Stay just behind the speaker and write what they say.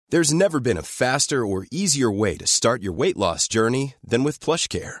There's never been a faster or easier way to start your weight loss journey than with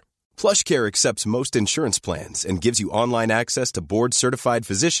PlushCare. PlushCare accepts most insurance plans and gives you online access to board-certified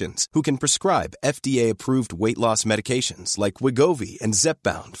physicians who can prescribe FDA-approved weight loss medications like Wegovy and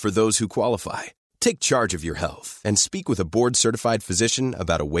Zepbound for those who qualify. Take charge of your health and speak with a board-certified physician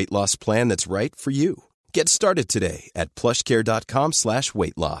about a weight loss plan that's right for you. Get started today at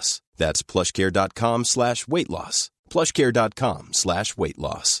plushcare.com/weight loss. That's plushcare.com/weight loss. plushcare.com/weight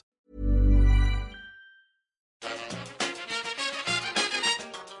loss.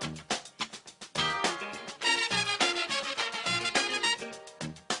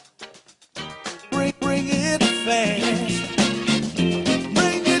 Bring it fast.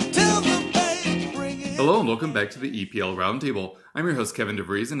 Bring it to the bank. Bring it. Hello and welcome back to the EPL Roundtable. I'm your host Kevin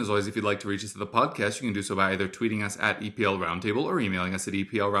DeVries, and as always, if you'd like to reach us to the podcast, you can do so by either tweeting us at EPL Roundtable or emailing us at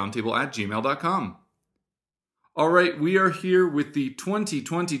eplroundtable@gmail.com. Alright, we are here with the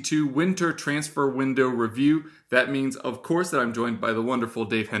 2022 Winter Transfer Window Review. That means, of course, that I'm joined by the wonderful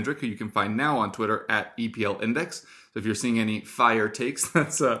Dave Hendrick, who you can find now on Twitter at EPL Index. So if you're seeing any fire takes,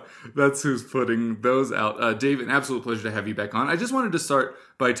 that's who's putting those out. Dave, an absolute pleasure to have you back on. I just wanted to start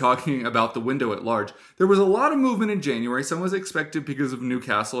by talking about the window at large. There was a lot of movement in January. Some was expected because of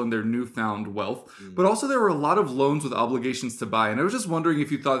Newcastle and their newfound wealth. But also there were a lot of loans with obligations to buy. And I was just wondering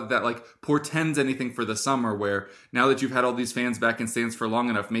if you thought that like portends anything for the summer, where now that you've had all these fans back in stands for long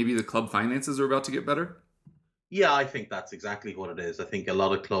enough, maybe the club finances are about to get better? Yeah, I think that's exactly what it is. I think a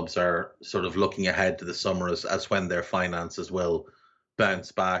lot of clubs are sort of looking ahead to the summer as when their finances will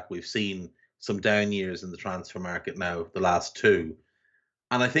bounce back. We've seen some down years in the transfer market now, the last two.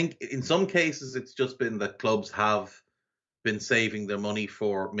 And I think in some cases it's just been that clubs have been saving their money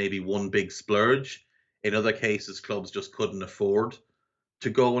for maybe one big splurge. In other cases, clubs just couldn't afford to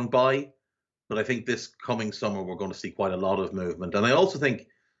go and buy. But I think this coming summer we're going to see quite a lot of movement. And I also think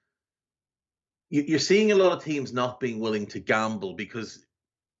you're seeing a lot of teams not being willing to gamble because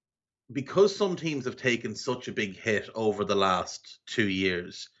some teams have taken such a big hit over the last 2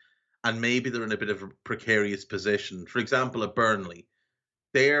 years, and maybe they're in a bit of a precarious position. For example, at Burnley,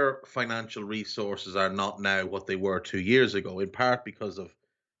 their financial resources are not now what they were 2 years ago, in part because of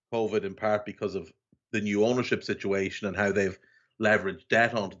COVID, in part because of the new ownership situation and how they've leveraged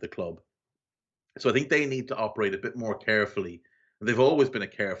debt onto the club. So I think they need to operate a bit more carefully. They've always been a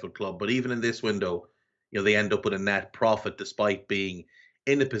careful club, but even in this window, they end up with a net profit despite being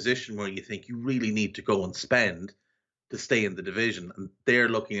in a position where you think you really need to go and spend to stay in the division. And they're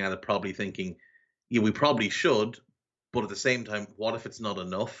looking at it probably thinking, we probably should, but at the same time, what if it's not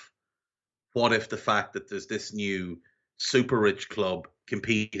enough? What if the fact that there's this new super rich club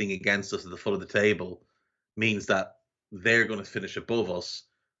competing against us at the foot of the table means that they're going to finish above us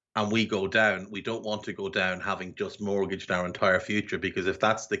and we go down? We don't want to go down having just mortgaged our entire future, because if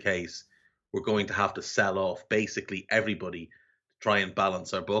that's the case, we're going to have to sell off basically everybody to try and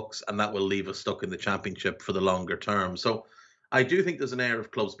balance our books, and that will leave us stuck in the Championship for the longer term. So I do think there's an air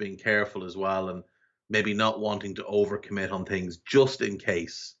of clubs being careful as well, and maybe not wanting to overcommit on things just in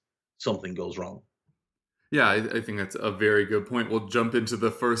case something goes wrong. Yeah, I think that's a very good point. We'll jump into the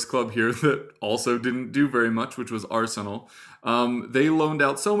first club here that also didn't do very much, which was Arsenal. They loaned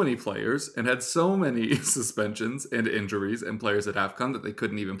out so many players and had so many suspensions and injuries and players at AFCON that they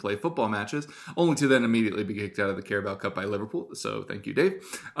couldn't even play football matches, only to then immediately be kicked out of the Carabao Cup by Liverpool. So thank you, Dave.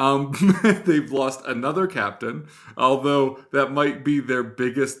 They've lost another captain, although that might be their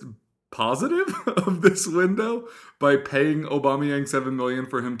biggest positive of this window by paying Aubameyang $7 million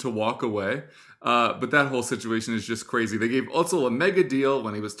for him to walk away. But that whole situation is just crazy. They gave Özil a mega deal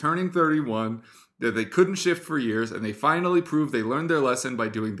when he was turning 31 that they couldn't shift for years, and they finally proved they learned their lesson by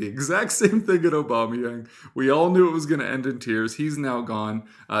doing the exact same thing at Aubameyang. We all knew it was going to end in tears. He's now gone,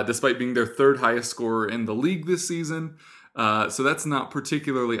 despite being their third highest scorer in the league this season. So that's not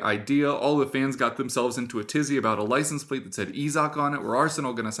particularly ideal. All the fans got themselves into a tizzy about a license plate that said Isak on it. Were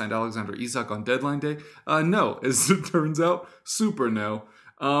Arsenal going to sign Alexander Isak on deadline day? No, as it turns out, super no.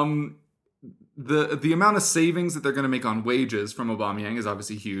 The amount of savings that they're going to make on wages from Aubameyang is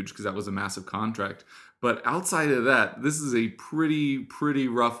obviously huge because that was a massive contract. But outside of that, this is a pretty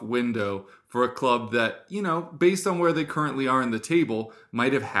rough window for a club that, based on where they currently are in the table,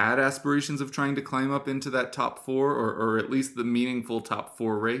 might have had aspirations of trying to climb up into that top four or at least the meaningful top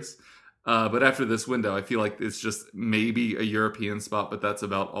four race. But after this window, I feel like it's just maybe a European spot, but that's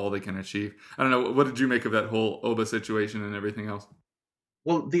about all they can achieve. I don't know. What did you make of that whole Oba situation and everything else?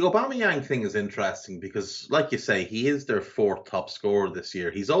 Well, the Aubameyang thing is interesting because, like you say, he is their fourth top scorer this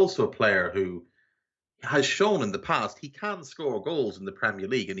year. He's also a player who has shown in the past he can score goals in the Premier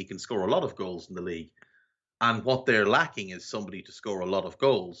League, and he can score a lot of goals in the league. And what they're lacking is somebody to score a lot of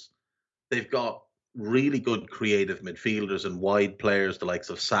goals. They've got really good creative midfielders and wide players, the likes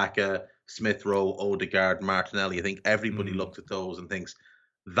of Saka, Smith Rowe, Odegaard, Martinelli. I think everybody Mm. looks at those and thinks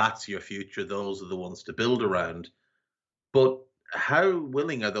that's your future. Those are the ones to build around. But how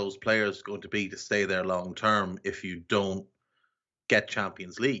willing are those players going to be to stay there long term if you don't get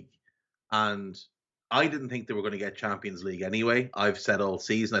Champions League? And I didn't think they were going to get Champions League anyway. I've said all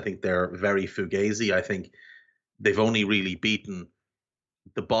season, I think they're very fugazi. I think they've only really beaten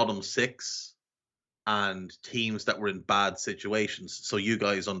the bottom six and teams that were in bad situations. So you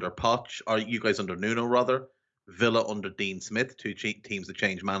guys under Poch, or you guys under Nuno rather, Villa under Dean Smith, two teams that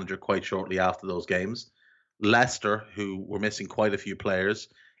changed manager quite shortly after those games. Leicester, who were missing quite a few players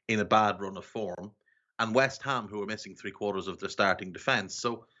in a bad run of form, and West Ham, who were missing 3/4 of their starting defence.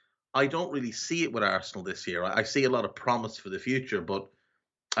 So I don't really see it with Arsenal this year. I see a lot of promise for the future, but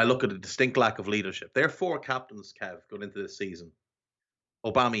I look at a distinct lack of leadership. There are 4 captains, Kev, going into this season.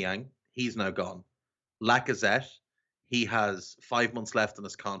 Aubameyang, he's now gone. Lacazette, he has 5 months left on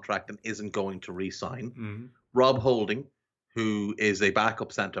his contract and isn't going to re-sign. Mm-hmm. Rob Holding, who is a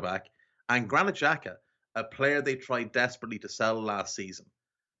backup centre-back, and Granit Xhaka, a player they tried desperately to sell last season,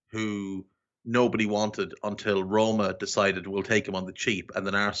 who nobody wanted until Roma decided we'll take him on the cheap, and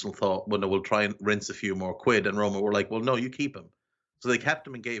then Arsenal thought, well, no, we'll try and rinse a few more quid, and Roma were like, well, no, you keep him. So they kept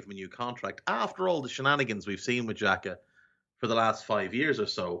him and gave him a new contract. After all the shenanigans we've seen with Xhaka for the last 5 years or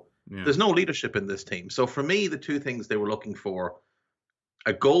so, there's no leadership in this team. So for me, the two things they were looking for,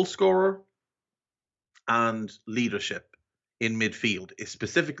 a goal scorer and leadership in midfield,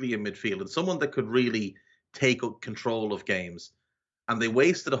 specifically in midfield, and someone that could really take control of games. And they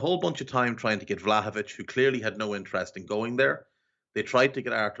wasted a whole bunch of time trying to get Vlahovic, who clearly had no interest in going there. They tried to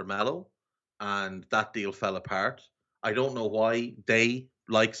get Arthur Melo, and that deal fell apart. I don't know why they,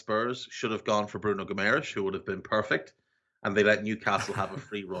 like Spurs, should have gone for Bruno Guimaraes, who would have been perfect, and they let Newcastle have a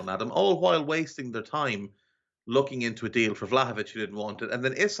free run at him, all while wasting their time looking into a deal for Vlahovic, who didn't want it. And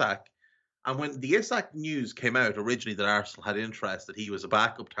then Isak, and when the Isak news came out originally that Arsenal had interest, that he was a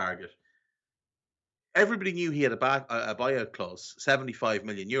backup target, everybody knew he had a buyout clause, 75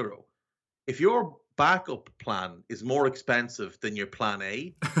 million euro. If your backup plan is more expensive than your plan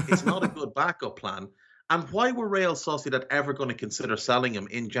A, it's not a good backup plan. And why were Real Sociedad ever going to consider selling him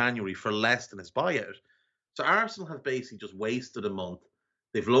in January for less than his buyout? So Arsenal have basically just wasted a month.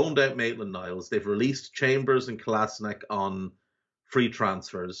 They've loaned out Maitland-Niles. They've released Chambers and Kolasinac on free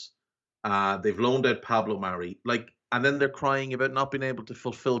transfers. They've loaned out Pablo Mari. And then they're crying about not being able to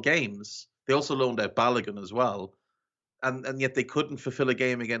fulfill games. They also loaned out Balogun as well. And yet they couldn't fulfill a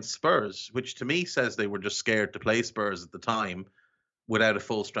game against Spurs, which to me says they were just scared to play Spurs at the time without a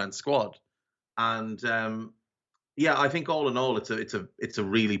full-strength squad. And I think all in all, it's a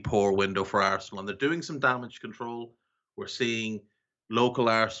really poor window for Arsenal, and they're doing some damage control. We're seeing local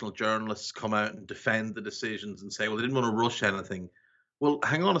Arsenal journalists come out and defend the decisions and say, well, they didn't want to rush anything. Well,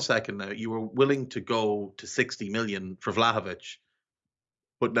 hang on a second now. You were willing to go to 60 million for Vlahovic,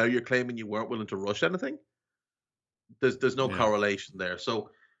 but now you're claiming you weren't willing to rush anything? There's no correlation there.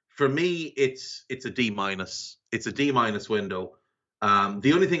 So for me, it's a D-. It's a D- window.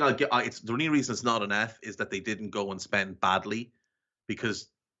 The only thing the only reason it's not an F is that they didn't go and spend badly, because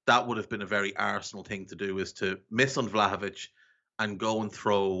that would have been a very Arsenal thing to do, is to miss on Vlahovic and go and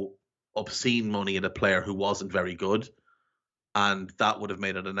throw obscene money at a player who wasn't very good. And that would have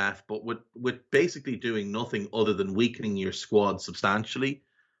made it an F. But with basically doing nothing other than weakening your squad substantially,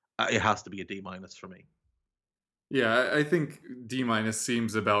 it has to be a D- for me. Yeah, I think D-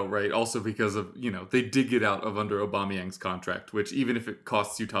 seems about right. Also because of, they did get out of under Aubameyang's contract, which even if it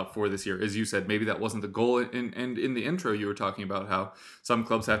costs you top 4 this year, as you said, maybe that wasn't the goal. And in the intro, you were talking about how some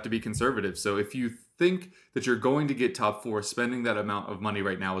clubs have to be conservative. So if you think that you're going to get top 4, spending that amount of money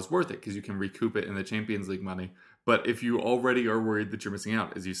right now is worth it because you can recoup it in the Champions League money. But if you already are worried that you're missing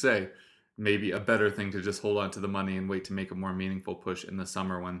out, as you say, maybe a better thing to just hold on to the money and wait to make a more meaningful push in the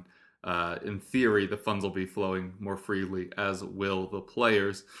summer when, in theory, the funds will be flowing more freely, as will the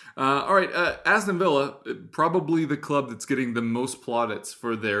players. All right, Aston Villa, probably the club that's getting the most plaudits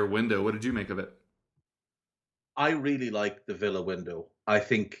for their window. What did you make of it? I really like the Villa window. I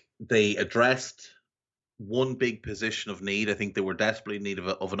think they addressed one big position of need. I think they were desperately in need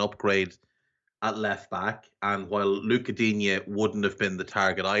of an upgrade at left back. And while Luca Digne wouldn't have been the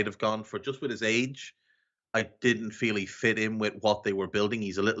target I'd have gone for, just with his age, I didn't feel he fit in with what they were building.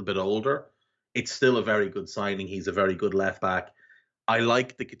 He's a little bit older. It's still a very good signing. He's a very good left back. I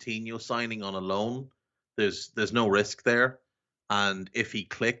like the Coutinho signing on a loan. There's no risk there. And if he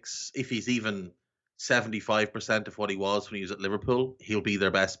clicks, if he's even 75% of what he was when he was at Liverpool, he'll be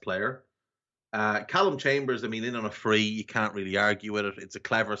their best player. Callum Chambers, I mean, in on a free, you can't really argue with it. It's a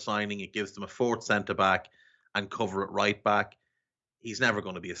clever signing. It gives them a fourth centre back and cover at right back. He's never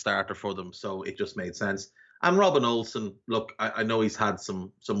going to be a starter for them, so it just made sense. And Robin Olsen, look, I know he's had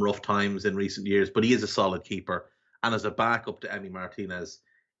some rough times in recent years, but he is a solid keeper. And as a backup to Emi Martinez,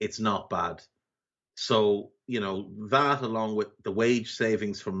 it's not bad. So, that along with the wage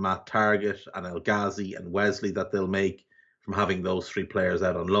savings from Matt Targett and El Ghazi and Wesley that they'll make from having those three players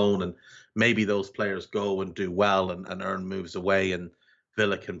out on loan, and maybe those players go and do well and earn moves away, and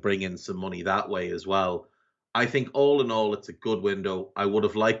Villa can bring in some money that way as well. I think all in all, it's a good window. I would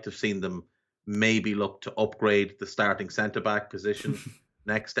have liked to have seen them maybe look to upgrade the starting centre-back position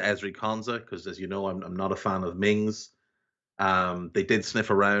next to Ezri Konsa, because as you know, I'm not a fan of Mings. They did sniff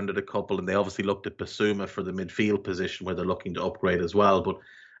around at a couple, and they obviously looked at Basuma for the midfield position where they're looking to upgrade as well. But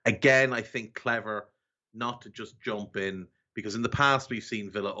again, I think clever not to just jump in, because in the past we've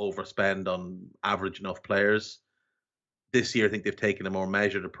seen Villa overspend on average enough players. This year, I think they've taken a more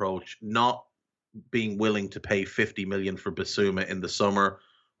measured approach, not being willing to pay 50 million for Basuma in the summer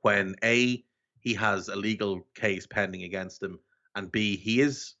when A, he has a legal case pending against him, and B, he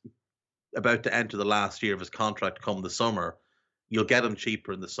is about to enter the last year of his contract come the summer. You'll get him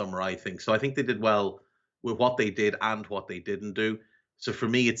cheaper in the summer, I think. So I think they did well with what they did and what they didn't do. So for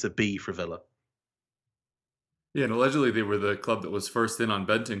me, it's a B for Villa. Yeah, and allegedly they were the club that was first in on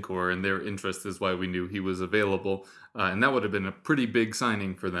Bentancur, and their interest is why we knew he was available. And that would have been a pretty big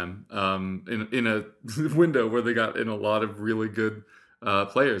signing for them in a window where they got in a lot of really good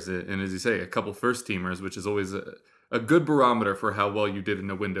players. And as you say, a couple first-teamers, which is always a good barometer for how well you did in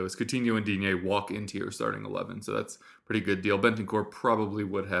a window. Is Coutinho and Digne walk into your starting 11. So that's a pretty good deal. Bentancur probably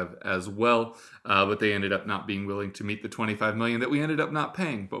would have as well, but they ended up not being willing to meet the 25 million that we ended up not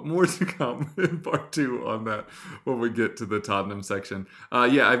paying. But more to come in part 2 on that when we get to the Tottenham section.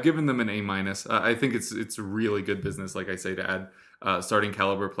 Yeah, I've given them an A-. I think it's really good business, like I say, to add starting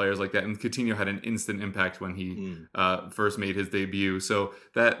caliber players like that. And Coutinho had an instant impact when he first made his debut. So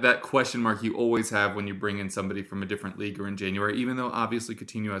that question mark you always have when you bring in somebody from a different league or in January, even though obviously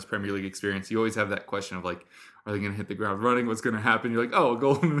Coutinho has Premier League experience, you always have that question of like, are they going to hit the ground running? What's going to happen? You're like, oh, a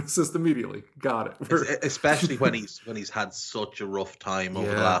goal and an assist immediately. Got it. Especially when he's had such a rough time over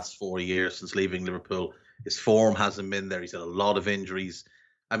the last 4 years since leaving Liverpool. His form hasn't been there. He's had a lot of injuries.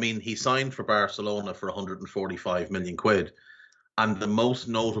 I mean, he signed for Barcelona for 145 million quid. And the most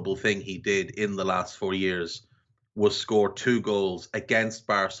notable thing he did in the last 4 years was score 2 goals against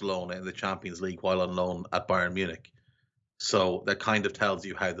Barcelona in the Champions League while on loan at Bayern Munich. So that kind of tells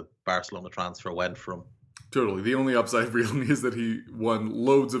you how the Barcelona transfer went for him. Totally. The only upside really is that he won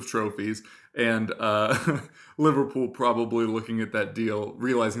loads of trophies, and Liverpool probably looking at that deal,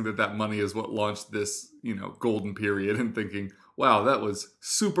 realizing that money is what launched this, golden period, and thinking, wow, that was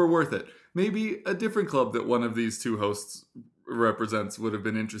super worth it. Maybe a different club that one of these two hosts represents would have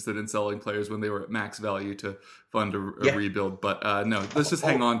been interested in selling players when they were at max value to fund a rebuild. But no, let's just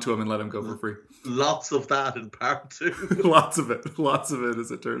hang on to them and let them go for free. Lots of that in part 2. Lots of it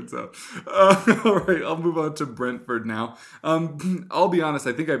as it turns out. All right, I'll move on to Brentford now. I'll be honest,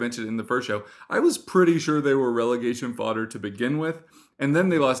 I think I mentioned in the first show, I was pretty sure they were relegation fodder to begin with. And then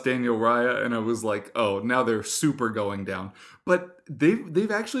they lost Daniel Raya, and I was like, oh, now they're super going down. But they've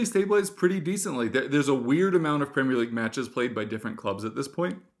actually stabilized pretty decently. There's a weird amount of Premier League matches played by different clubs at this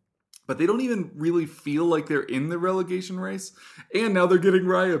point. But they don't even really feel like they're in the relegation race. And now they're getting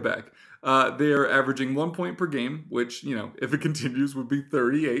Raya back. They are averaging 1 point per game, which, if it continues, would be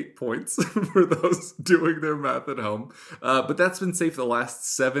 38 points for those doing their math at home. But that's been safe the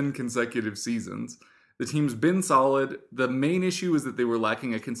last 7 consecutive seasons. The team's been solid. The main issue is that they were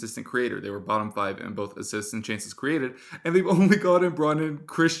lacking a consistent creator. They were bottom 5 in both assists and chances created, and they've only brought in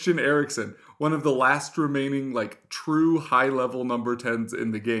Christian Eriksen, one of the last remaining true high-level number 10s in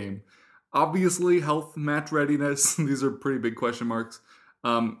the game. Obviously, health, match readiness, these are pretty big question marks.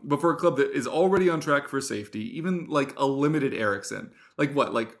 But for a club that is already on track for safety, even a limited Eriksen,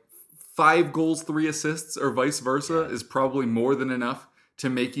 5 goals, 3 assists, or vice versa is probably more than enough to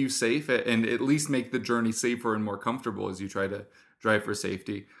make you safe and at least make the journey safer and more comfortable as you try to drive for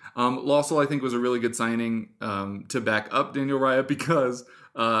safety. Lossell, I think, was a really good signing to back up Daniel Raya because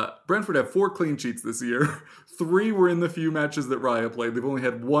Brentford have 4 clean sheets this year. 3 were in the few matches that Raya played. They've only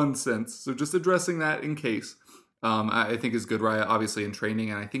had 1 since. So just addressing that in case, I think is good. Raya, obviously, in training,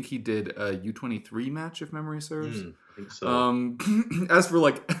 and I think he did a U23 match, if memory serves. I think so. As for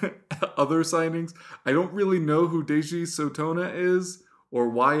other signings, I don't really know who Deji Sotona is or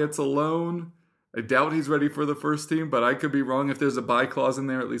why it's a loan. I doubt he's ready for the first team, but I could be wrong. If there's a buy clause in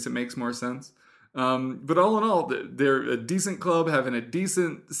there, at least it makes more sense. But all in all, they're a decent club, having a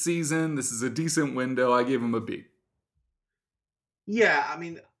decent season. This is a decent window. I gave them a B. Yeah, I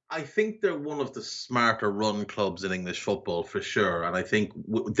mean, I think they're one of the smarter run clubs in English football for sure, and I think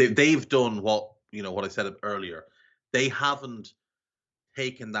they've done what I said earlier. They haven't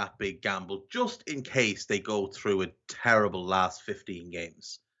taken that big gamble just in case they go through a terrible last 15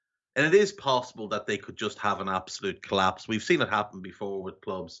 games. And it is possible that they could just have an absolute collapse. We've seen it happen before with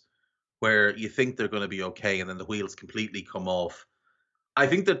clubs where you think they're going to be okay and then the wheels completely come off. I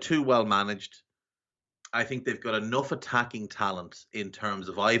think they're too well managed. I think they've got enough attacking talent in terms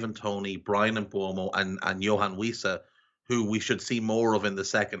of Ivan Toney, Brian Mbumo, and Johan Wissa, who we should see more of in the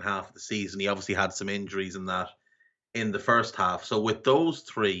second half of the season. He obviously had some injuries in the first half. So with those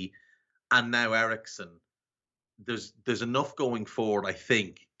three and now Eriksson, there's enough going forward, I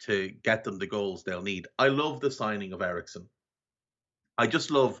think, to get them the goals they'll need. I love the signing of Eriksson. I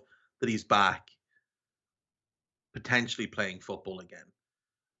just love that he's back, potentially playing football again.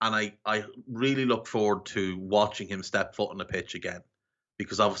 And I really look forward to watching him step foot on the pitch again.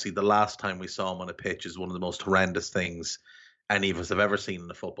 Because obviously the last time we saw him on a pitch is one of the most horrendous things any of us have ever seen in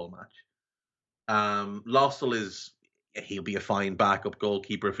a football match. Lossell he'll be a fine backup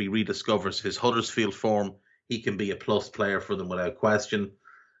goalkeeper. If he rediscovers his Huddersfield form, he can be a plus player for them without question.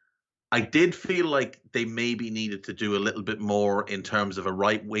 I did feel like they maybe needed to do a little bit more in terms of a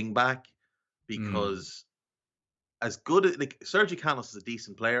right wing back because as good Sergi Canos is a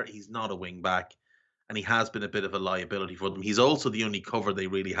decent player, he's not a wing back and he has been a bit of a liability for them. He's also the only cover they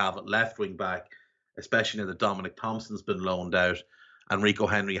really have at left wing back, especially now that Dominic Thompson's been loaned out and Rico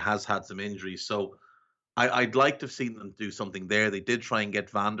Henry has had some injuries. So I'd like to have seen them do something there. They did try and get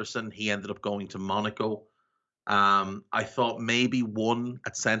Vanderson. He ended up going to Monaco. I thought maybe one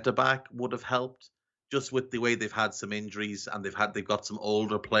at centre back would have helped, just with the way they've had some injuries and they've got some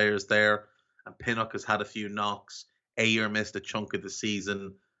older players there. And Pinnock has had a few knocks. Ayer missed a chunk of the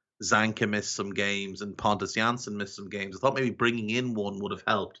season. Zanka missed some games, and Pontus Jansson missed some games. I thought maybe bringing in one would have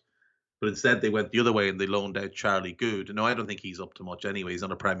helped, but instead they went the other way and they loaned out Charlie Good. Now I don't think he's up to much anyway. He's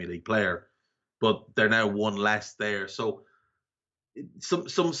not a Premier League player, but they're now one less there. So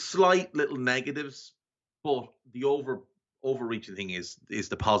some slight little negatives. But the overreaching thing is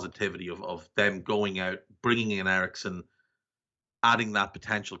the positivity of them going out, bringing in Eriksson, adding that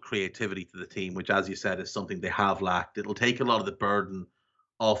potential creativity to the team, which, as you said, is something they have lacked. It'll take a lot of the burden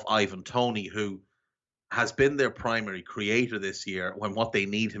off Ivan Toney, who has been their primary creator this year, when what they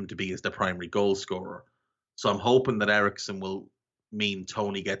need him to be is the primary goal scorer. So I'm hoping that Eriksson will mean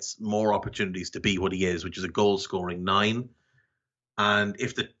Toney gets more opportunities to be what he is, which is a goal-scoring 9. And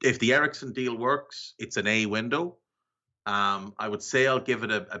if the Eriksson deal works, it's an A window. I would say I'll give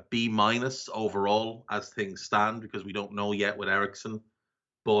it a B minus overall as things stand, because we don't know yet with Eriksson.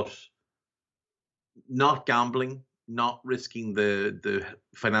 But not gambling, not risking the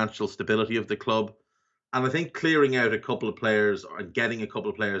financial stability of the club. And I think clearing out a couple of players and getting a couple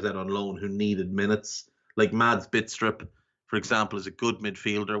of players out on loan who needed minutes, like Mads Bidstrup, for example, is a good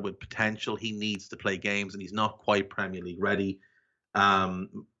midfielder with potential. He needs to play games and he's not quite Premier League ready.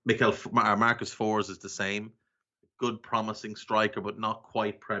 Marcus Fors is the same. Good, promising striker, but not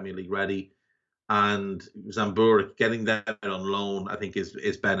quite Premier League ready. And Zamburik, getting them out on loan, I think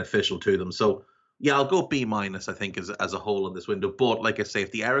is beneficial to them. So, yeah, I'll go B minus, I think, as a whole in this window. But like I say,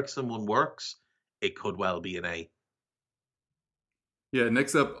 if the Eriksson one works, it could well be an A. Yeah,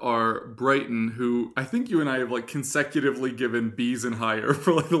 next up are Brighton, who I think you and I have consecutively given Bs and higher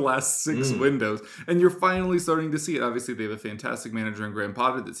for the last 6 windows. And you're finally starting to see it. Obviously, they have a fantastic manager in Graham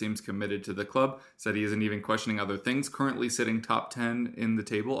Potter that seems committed to the club. Said he isn't even questioning other things. Currently sitting top 10 in the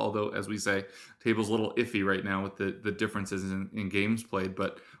table. Although, as we say, table's a little iffy right now with the differences in games played.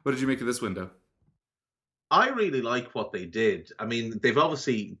 But what did you make of this window? I really like what they did. I mean, they've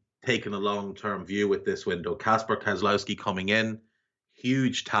obviously taken a long-term view with this window. Kasper Kozlowski coming in.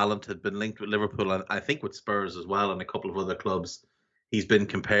 Huge talent, had been linked with Liverpool and I think with Spurs as well and a couple of other clubs. He's been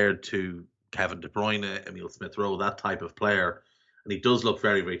compared to Kevin De Bruyne, Emile Smith-Rowe, that type of player. And he does look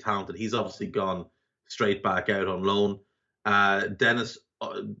very, very talented. He's obviously gone straight back out on loan. Dennis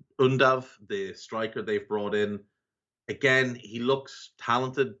Undav, the striker they've brought in. Again, he looks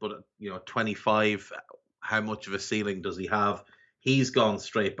talented, but 25, how much of a ceiling does he have? He's gone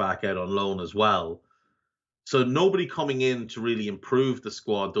straight back out on loan as well. So nobody coming in to really improve the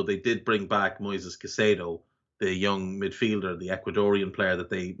squad, though they did bring back Moises Caicedo, the young midfielder, the Ecuadorian player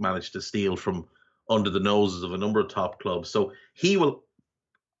that they managed to steal from under the noses of a number of top clubs. So he will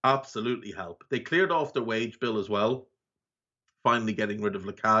absolutely help. They cleared off their wage bill as well, finally getting rid of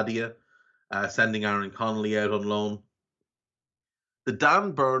Lacadia, sending Aaron Connolly out on loan. The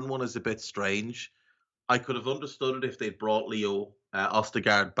Dan Burn one is a bit strange. I could have understood it if they'd brought Leo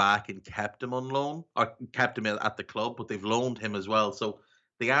Ostergaard back and kept him on loan or kept him at the club, but they've loaned him as well. So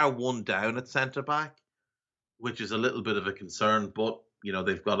they are one down at centre back, which is a little bit of a concern. But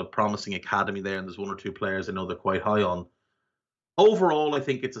they've got a promising academy there, and there's one or two players I know they're quite high on. Overall, I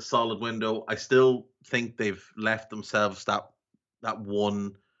think it's a solid window. I still think they've left themselves that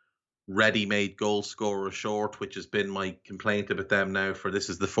one ready-made goal scorer short, which has been my complaint about them now for this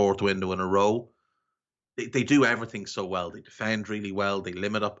is the fourth window in a row. They do everything so well. They defend really well. They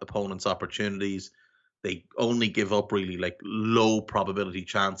limit up opponents' opportunities. They only give up really like low probability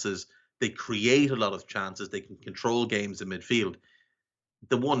chances. They create a lot of chances. They can control games in midfield.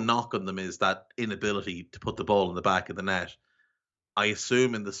 The one knock on them is that inability to put the ball in the back of the net. I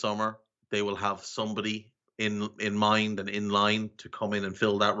assume in the summer they will have somebody in mind and in line to come in and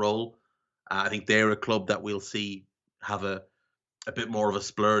fill that role. I think they're a club that we'll see have a bit more of a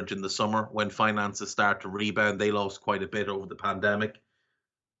splurge in the summer when finances start to rebound. They lost quite a bit over the pandemic.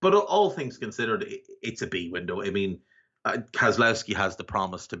 But all things considered, it's a B window. I mean, Kozlowski has the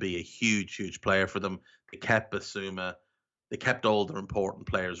promise to be a huge, huge player for them. They kept Basuma. They kept all their important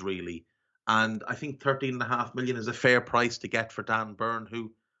players, really. And I think 13.5 million is a fair price to get for Dan Burn,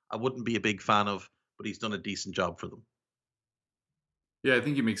 who I wouldn't be a big fan of, but he's done a decent job for them. Yeah, I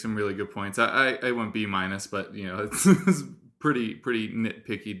think you make some really good points. I went B-, but it's pretty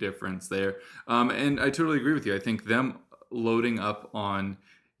nitpicky difference there. And I totally agree with you. I think them loading up on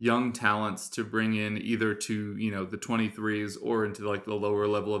young talents to bring in either to the 23s or into like the lower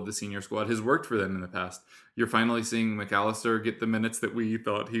level of the senior squad has worked for them in the past. You're finally seeing McAllister get the minutes that we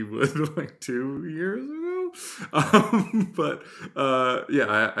thought he would like 2 years ago.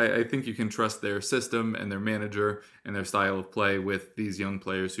 I think you can trust their system and their manager and their style of play with these young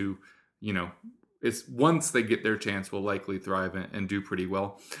players who it's once they get their chance will likely thrive and do pretty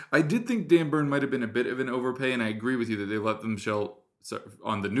well. I did think Dan Burn might have been a bit of an overpay, and I agree with you that they let themselves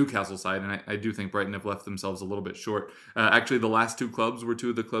on the Newcastle side, and I do think Brighton have left themselves a little bit short. Actually, the last two clubs were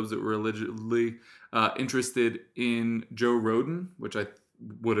two of the clubs that were allegedly interested in Joe Rodon, which I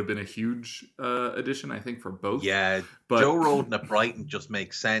would have been a huge addition, I think, for both. Yeah, but Joe Rodon at Brighton just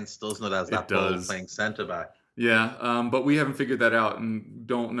makes sense, doesn't it, as that ball playing centre-back? Yeah, but we haven't figured that out and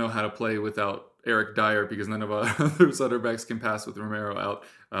don't know how to play without Eric Dyer because none of our other center backs can pass with Romero out.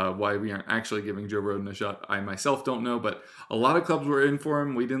 Why we aren't actually giving Joe Rodon a shot, I myself don't know, but a lot of clubs were in for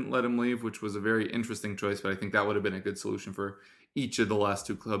him. We didn't let him leave, which was a very interesting choice, but I think that would have been a good solution for each of the last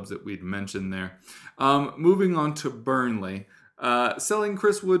two clubs that we'd mentioned there. Moving on to Burnley. Selling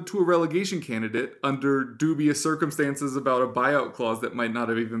Chris Wood to a relegation candidate under dubious circumstances about a buyout clause that might not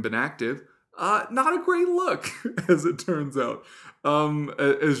have even been active. Not a great look, as it turns out.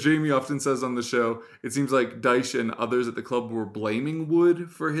 As Jamie often says on the show, it seems like Dyche and others at the club were blaming Wood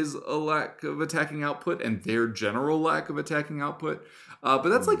for his lack of attacking output and their general lack of attacking output. But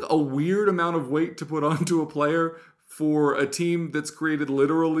that's like a weird amount of weight to put onto a player for a team that's created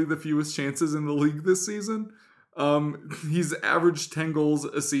literally the fewest chances in the league this season. He's averaged 10 goals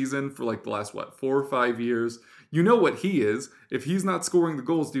a season for like the last, 4 or 5 years. You know what he is. If he's not scoring the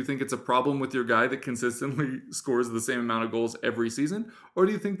goals, do you think it's a problem with your guy that consistently scores the same amount of goals every season? Or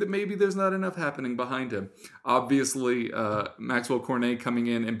do you think that maybe there's not enough happening behind him? Obviously, Maxwell Cornet coming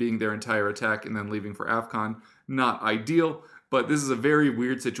in and being their entire attack and then leaving for AFCON, not ideal. But this is a very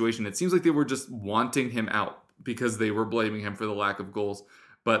weird situation. It seems like they were just wanting him out because they were blaming him for the lack of goals.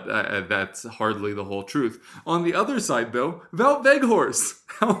 But that's hardly the whole truth. On the other side, though, Wout Weghorst.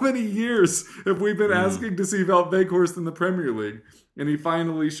 How many years have we been asking to see Wout Weghorst in the Premier League? And he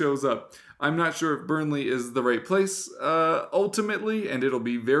finally shows up. I'm not sure if Burnley is the right place ultimately, and it'll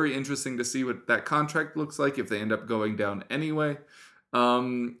be very interesting to see what that contract looks like if they end up going down anyway.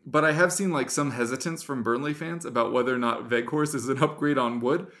 But I have seen like some hesitance from Burnley fans about whether or not Weghorst is an upgrade on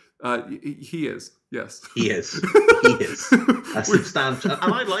Wood. He is. Yes. He is. He is. A substantial.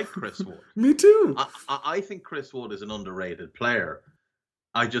 And I like Chris Wood. Me too. I think Chris Wood is an underrated player.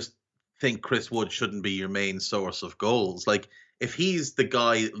 I just think Chris Wood shouldn't be your main source of goals. Like, if he's the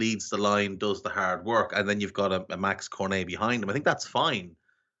guy that leads the line, does the hard work, and then you've got a Max Cornet behind him, I think that's fine.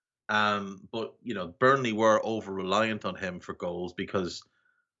 But, Burnley were over-reliant on him for goals because,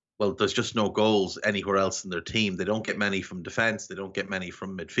 well, there's just no goals anywhere else in their team. They don't get many from defence. They don't get many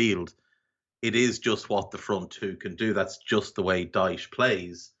from midfield. It is just what the front two can do. That's just the way Dyche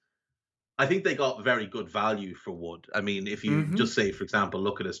plays. I think they got very good value for Wood. I mean, if you just say, for example,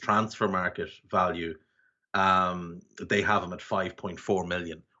 look at his transfer market value, they have him at 5.4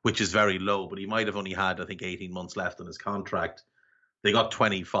 million, which is very low, but he might have only had, I think, 18 months left on his contract. They got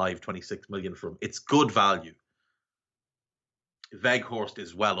 25, 26 million from him. It's good value. Weghorst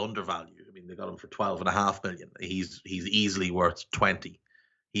is well undervalued. I mean, they got him for 12.5 million. He's easily worth 20.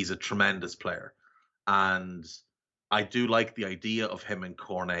 He's a tremendous player. And I do like the idea of him and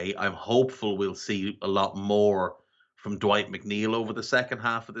Cornet. I'm hopeful we'll see a lot more from Dwight McNeil over the second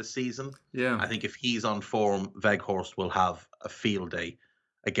half of this season. Yeah. I think if he's on form, Weghorst will have a field day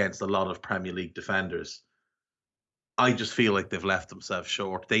against a lot of Premier League defenders. I just feel like they've left themselves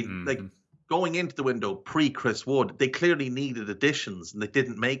short. They like going into the window pre-Chris Wood, they clearly needed additions and they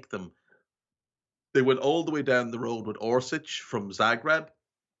didn't make them. They went all the way down the road with Orsic from Zagreb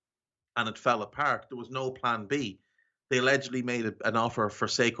and it fell apart. There was no plan B. They allegedly made an offer for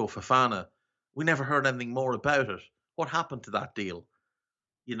Seko Fofana. We never heard anything more about it. What happened to that deal?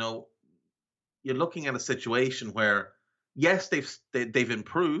 You know, you're looking at a situation where, yes, they've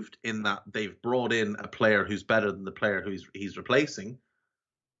improved in that they've brought in a player who's better than the player who he's replacing.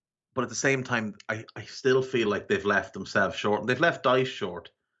 But at the same time, I still feel like they've left themselves short. And they've left Dice short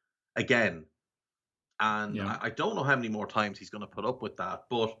again. And I don't know how many more times he's going to put up with that.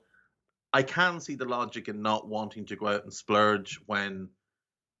 But I can see the logic in not wanting to go out and splurge when,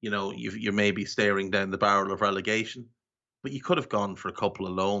 you know, you're maybe staring down the barrel of relegation. But you could have gone for a couple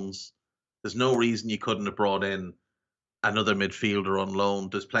of loans. There's no reason you couldn't have brought in another midfielder on loan.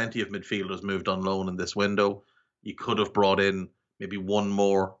 There's plenty of midfielders moved on loan in this window. You could have brought in maybe one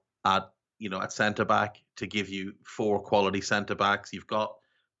more at centre back to give you 4 quality centre backs. You've got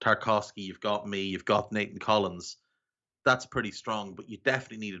Tarkowski, you've got me, you've got Nathan Collins. That's pretty strong, but you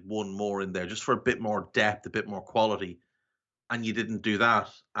definitely needed one more in there just for a bit more depth, a bit more quality. And you didn't do that.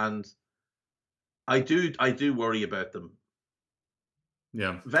 And I do worry about them.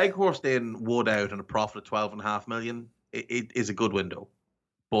 Yeah. Weghorst in, Wood out, and a profit of 12.5 million. It is a good window.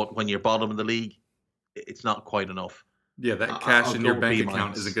 But when you're bottom of the league, it's not quite enough. Yeah, that cash in your bank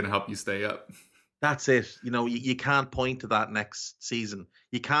account isn't going to help you stay up. That's it. You know, you can't point to that next season.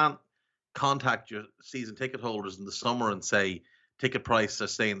 You can't contact your season ticket holders in the summer and say ticket prices are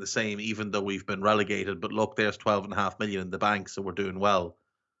staying the same even though we've been relegated. But look, there's 12.5 million in the bank, so we're doing well.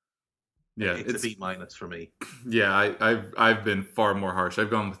 Yeah, it's a B- for me. Yeah, I've been far more harsh.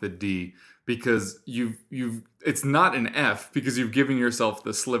 I've gone with a D because you've it's not an F because you've given yourself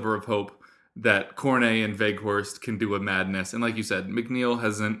the sliver of hope that Cornet and Weghorst can do a madness. And like you said, McNeil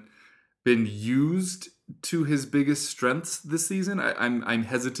hasn't been used to his biggest strengths this season. I'm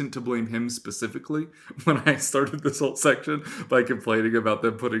hesitant to blame him specifically when I started this whole section by complaining about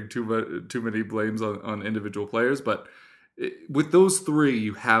them putting too many blames on individual players. But with those three,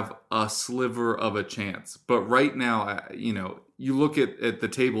 you have a sliver of a chance. But right now, you look at the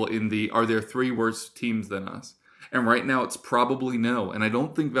table are there 3 worse teams than us? And right now it's probably no. And I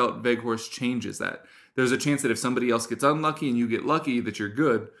don't think Weghorst changes that. There's a chance that if somebody else gets unlucky and you get lucky that you're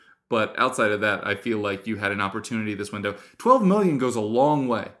good. But outside of that, I feel like you had an opportunity this window. 12 million goes a long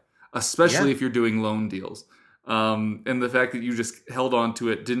way, especially if you're doing loan deals. And the fact that you just held on to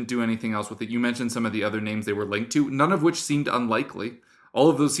it, didn't do anything else with it. You mentioned some of the other names they were linked to, none of which seemed unlikely. All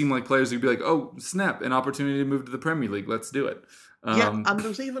of those seem like players who'd be like, oh, snap, an opportunity to move to the Premier League. Let's do it. And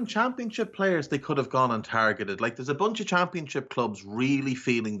there's even championship players they could have gone and targeted. Like there's a bunch of championship clubs really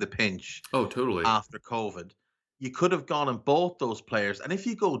feeling the pinch. Oh, totally. After COVID. You could have gone and bought those players. And if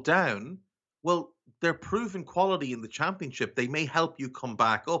you go down, well, they're proven quality in the championship. They may help you come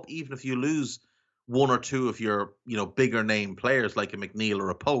back up, even if you lose 1 or 2 of your, bigger name players like a McNeil or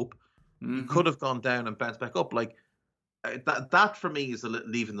a Pope. Mm-hmm. You could have gone down and bounced back up. Like that for me is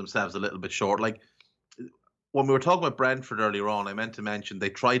leaving themselves a little bit short. Like when we were talking about Brentford earlier on, I meant to mention they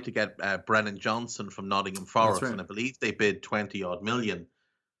tried to get Brennan Johnson from Nottingham Forest, right. And I believe they bid 20-odd million.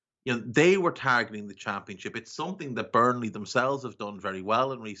 They were targeting the championship. It's something that Burnley themselves have done very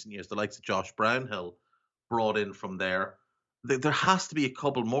well in recent years. The likes of Josh Brownhill brought in from there. There has to be a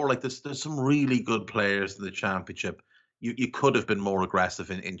couple more. Like there's some really good players in the championship. You could have been more aggressive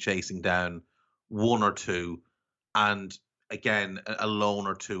in chasing down 1 or 2, and again a loan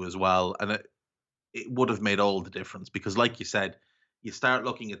or 2 as well. And it would have made all the difference because, like you said, you start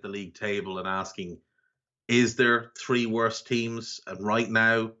looking at the league table and asking, is there 3 worse teams? And right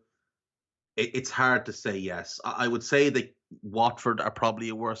now, it's hard to say yes. I would say that Watford are probably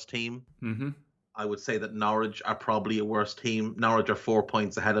a worse team. Mm-hmm. I would say that Norwich are probably a worse team. Norwich are 4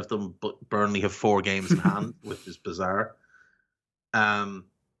 points ahead of them, but Burnley have 4 games in hand, which is bizarre.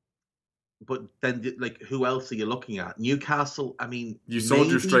 But then, who else are you looking at? Newcastle, I mean... You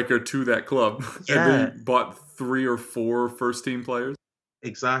sold your striker to that club. Yeah. And then you bought 3 or 4 first-team players.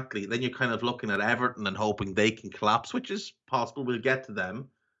 Exactly. Then you're kind of looking at Everton and hoping they can collapse, which is possible. We'll get to them.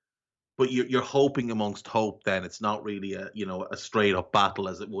 But you're hoping amongst hope then. It's not really a straight-up battle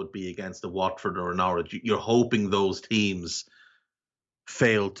as it would be against a Watford or a Norwich. You're hoping those teams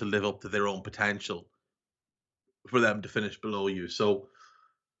failed to live up to their own potential for them to finish below you. So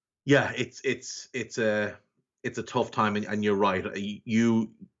yeah, it's a tough time, and you're right.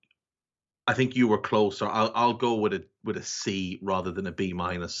 I think you were closer. I'll go with a C rather than a B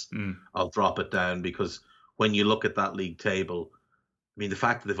minus. I'll drop it down because when you look at that league table, I mean, the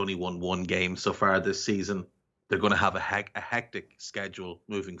fact that they've only won one game so far this season, they're going to have a hectic schedule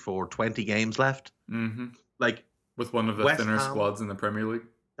moving forward. 20 games left. Mm-hmm. Like with one of the thinner squads in the Premier League.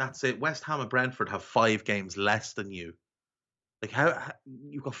 That's it. West Ham and Brentford have 5 games less than you. Like how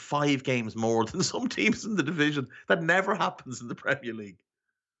you've got 5 games more than some teams in the division. That never happens in the Premier League.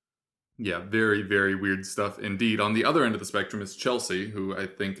 Yeah, very, very weird stuff indeed. On the other end of the spectrum is Chelsea, who I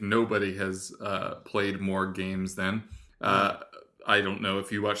think nobody has played more games than. I don't know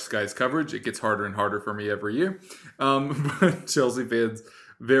if you watch Sky's coverage. It gets harder and harder for me every year. But Chelsea fans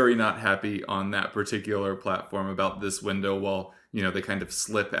very not happy on that particular platform about this window while, they kind of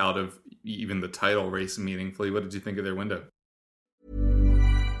slip out of even the title race meaningfully. What did you think of their window?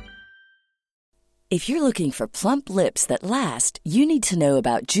 If you're looking for plump lips that last, you need to know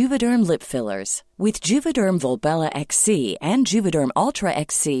about Juvederm lip fillers. With Juvederm Volbella XC and Juvederm Ultra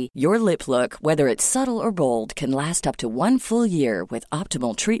XC, your lip look, whether it's subtle or bold, can last up to 1 full year with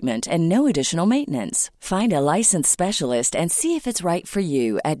optimal treatment and no additional maintenance. Find a licensed specialist and see if it's right for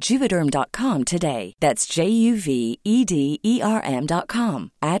you at Juvederm.com today. That's JUVEDERM.com.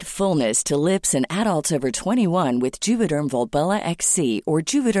 Add fullness to lips in adults over 21 with Juvederm Volbella XC or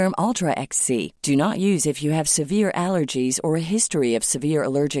Juvederm Ultra XC. Do not use if you have severe allergies or a history of severe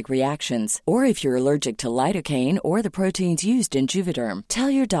allergic reactions, or if you're allergic to lidocaine or the proteins used in Juvederm. Tell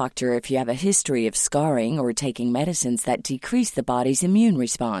your doctor if you have a history of scarring or taking medicines that decrease the body's immune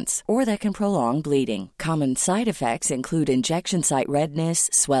response or that can prolong bleeding. Common side effects include injection site redness,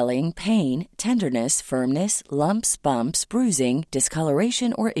 swelling, pain, tenderness, firmness, lumps, bumps, bruising,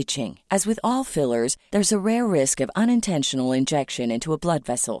 discoloration, or itching. As with all fillers, there's a rare risk of unintentional injection into a blood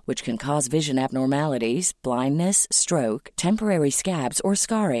vessel, which can cause vision abnormalities, blindness, stroke, temporary scabs, or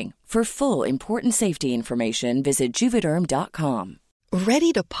scarring. For full, important safety information, visit Juvederm.com.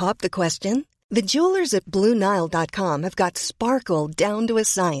 Ready to pop the question? The jewelers at BlueNile.com have got sparkle down to a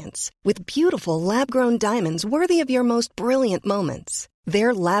science with beautiful lab-grown diamonds worthy of your most brilliant moments.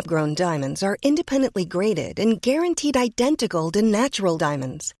 Their lab-grown diamonds are independently graded and guaranteed identical to natural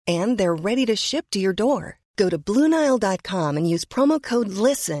diamonds, and they're ready to ship to your door. Go to BlueNile.com and use promo code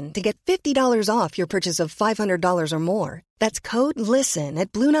LISTEN to get $50 off your purchase of $500 or more. That's code LISTEN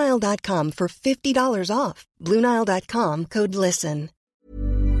at BlueNile.com for $50 off. BlueNile.com, code LISTEN.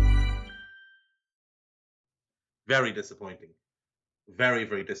 Very disappointing. Very,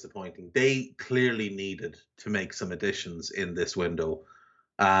 very disappointing. They clearly needed to make some additions in this window.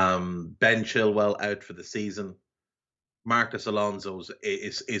 Ben Chilwell out for the season. Marcus Alonso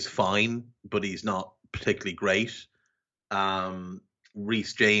is fine, but he's not particularly great.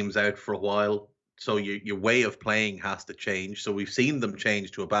 Reece James out for a while. So your way of playing has to change. So we've seen them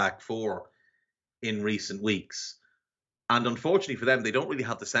change to a back 4 in recent weeks. And unfortunately for them, they don't really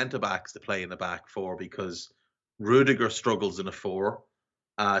have the centre-backs to play in a back 4 because Rudiger struggles in a 4.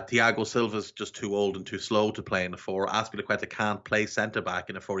 Thiago Silva's just too old and too slow to play in a 4. Azpilicueta can't play centre-back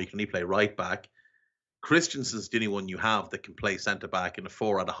in a 4. He can only play right-back. Christensen's the only one you have that can play centre-back in a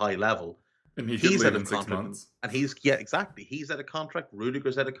 4 at a high level. And he's out of 6 months. And he's exactly. He's out of contract.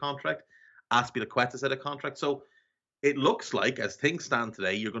 Rudiger's out of contract. Azpilicueta's out of contract. So it looks like, as things stand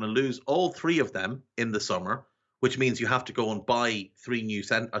today, you're going to lose all 3 of them in the summer, which means you have to go and buy 3 new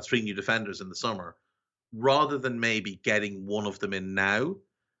defenders in the summer, rather than maybe getting one of them in now,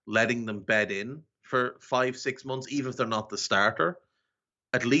 letting them bed in for 5-6 months, even if they're not the starter.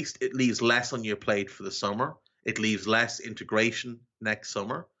 At least it leaves less on your plate for the summer. It leaves less integration next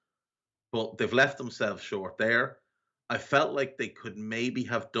summer. But they've left themselves short there. I felt like they could maybe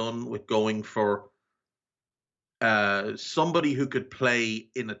have done with going for somebody who could play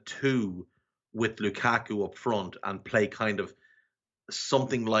in a 2 with Lukaku up front and play kind of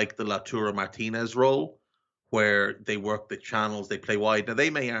something like the Lautaro Martinez role, where they work the channels, they play wide. Now, they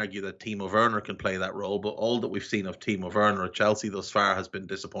may argue that Timo Werner can play that role, but all that we've seen of Timo Werner at Chelsea thus far has been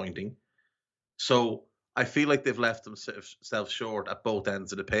disappointing. So I feel like they've left themselves short at both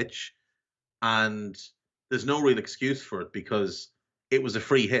ends of the pitch. And there's no real excuse for it because it was a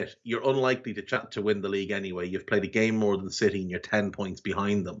free hit. You're unlikely to win the league anyway. You've played a game more than City and you're 10 points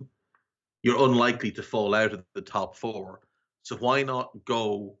behind them. You're unlikely to fall out of the top 4. So why not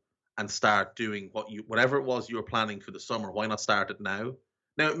go and start doing whatever it was you were planning for the summer? Why not start it now?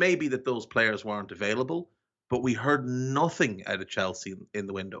 Now, it may be that those players weren't available, but we heard nothing out of Chelsea in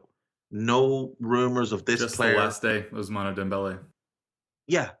the window. No rumours of this just player. The last day, Ousmane Dembele.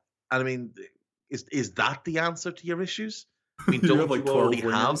 Yeah, and I mean, is that the answer to your issues? I mean, You have don't like you 12 already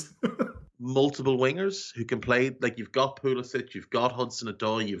have wingers. multiple wingers who can play? Like you've got Pulisic, you've got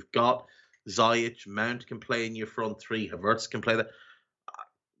Hudson-Odoi, you've got Ziyech, Mount can play in your front three, Havertz can play that.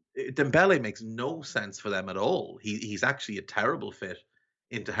 Dembele makes no sense for them at all. He's actually a terrible fit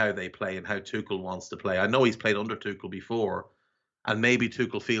into how they play and how Tuchel wants to play. I know he's played under Tuchel before, and maybe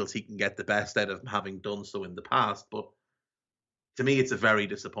Tuchel feels he can get the best out of him having done so in the past. But to me, it's a very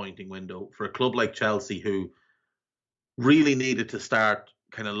disappointing window for a club like Chelsea, who really needed to start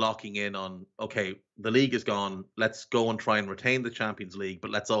kind of locking in on, okay, the league is gone. Let's go and try and retain the Champions League,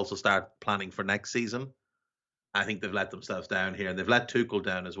 but let's also start planning for next season. I think they've let themselves down here, and they've let Tuchel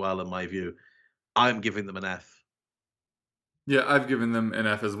down as well, in my view. I'm giving them an F. Yeah, I've given them an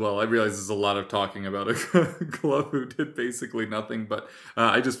F as well. I realize there's a lot of talking about a club who did basically nothing, but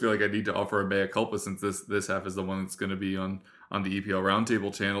I just feel like I need to offer a mea culpa, since this half is the one that's going to be on the EPL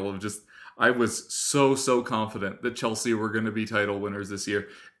Roundtable channel. Of just, I was so confident that Chelsea were going to be title winners this year,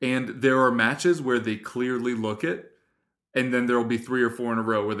 and there are matches where they clearly look it, and then there will be 3 or 4 in a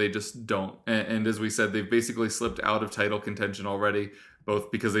row where they just don't. And as we said, they've basically slipped out of title contention already,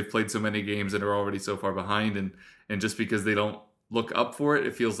 both because they've played so many games and are already so far behind, and just because they don't look up for it.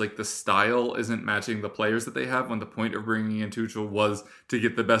 It feels like the style isn't matching the players that they have, when the point of bringing in Tuchel was to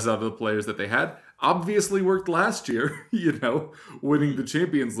get the best out of the players that they had. Obviously worked last year, winning the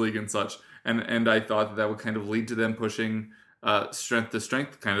Champions League and such. And I thought that would kind of lead to them pushing strength to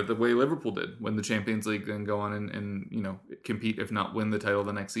strength, kind of the way Liverpool did when the Champions League, then go on and compete, if not win the title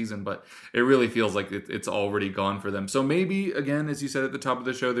the next season. But it really feels like it's already gone for them. So maybe, again, as you said at the top of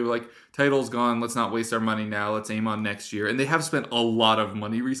the show, they were like, title's gone, let's not waste our money now, let's aim on next year. And they have spent a lot of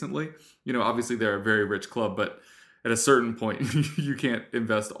money recently. Obviously they're a very rich club, but at a certain point you can't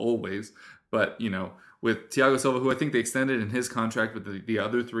invest always. But with Thiago Silva, who I think they extended in his contract with the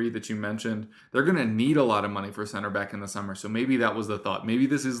other 3 that you mentioned, they're going to need a lot of money for center back in the summer. So maybe that was the thought. Maybe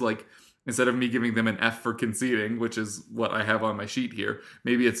this is like, instead of me giving them an F for conceding, which is what I have on my sheet here,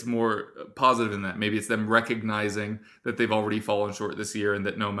 maybe it's more positive than that. Maybe it's them recognizing that they've already fallen short this year and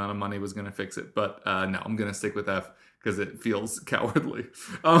that no amount of money was going to fix it. But no, I'm going to stick with F because it feels cowardly.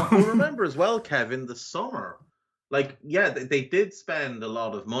 Well, remember as well, Kevin, the summer, they did spend a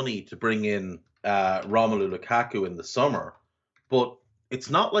lot of money to bring in Romelu Lukaku in the summer, but it's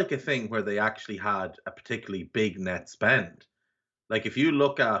not like a thing where they actually had a particularly big net spend. Like if you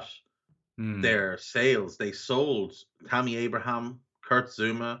look at their sales, they sold Tammy Abraham, Kurt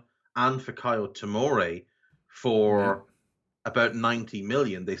Zuma, and Fikayo Tomori for about 90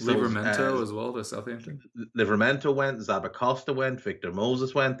 million. They sold Livramento as well to Southampton. Livramento went, Zabacosta went, Victor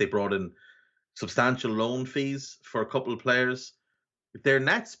Moses went. They brought in substantial loan fees for a couple of players. Their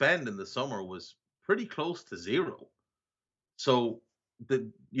net spend in the summer was pretty close to zero. So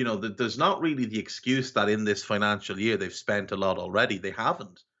there's not really the excuse that in this financial year they've spent a lot already. They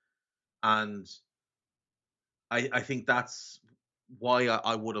haven't. And I think that's why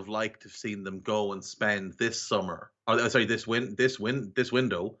I would have liked to have seen them go and spend this summer, or sorry, this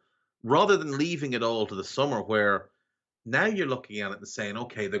window, rather than leaving it all to the summer, where now you're looking at it and saying,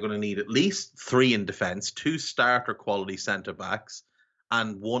 okay, they're going to need at least 3 in defence, 2 starter quality centre backs,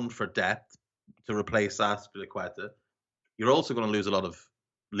 and 1 for depth to replace Azpilicueta. You're also going to lose a lot of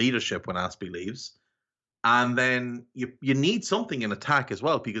leadership when Aspie leaves. And then you need something in attack as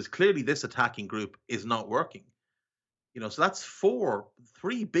well, because clearly this attacking group is not working. So that's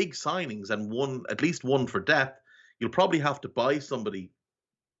 3 big signings and at least one for depth. You'll probably have to buy somebody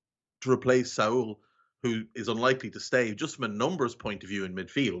to replace Saul, who is unlikely to stay. Just from a numbers point of view in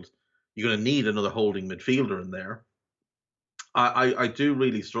midfield, you're going to need another holding midfielder in there. I do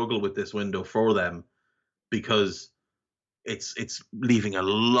really struggle with this window for them, because it's leaving a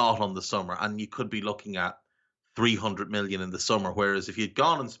lot on the summer, and you could be looking at 300 million in the summer. Whereas if you'd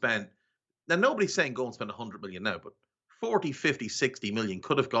gone and spent, now nobody's saying go and spend 100 million now, but 40, 50, 60 million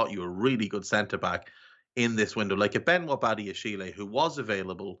could have got you a really good centre back in this window, like a Benoit Badiashile, who was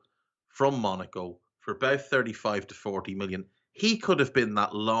available from Monaco for about 35 to 40 million. He could have been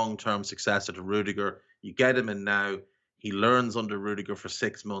that long-term successor to Rudiger. You get him in now. He learns under Rudiger for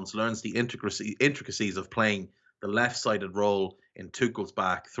 6 months, learns the intricacies of playing the left-sided role in Tuchel's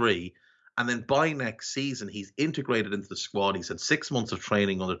back 3. And then by next season, he's integrated into the squad. He's had 6 months of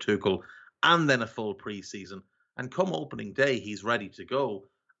training under Tuchel and then a full pre-season. And come opening day, he's ready to go,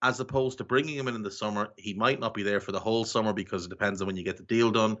 as opposed to bringing him in the summer. He might not be there for the whole summer because it depends on when you get the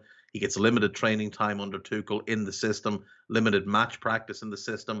deal done. He gets limited training time under Tuchel in the system, limited match practice in the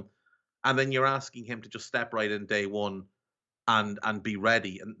system. And then you're asking him to just step right in day one and be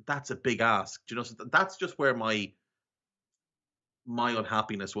ready. And that's a big ask. So that's just where my my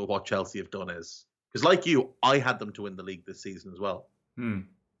unhappiness with what Chelsea have done is. Because like you, I had them to win the league this season as well. And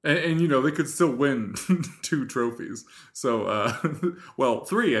they could still win 2 trophies. So, well,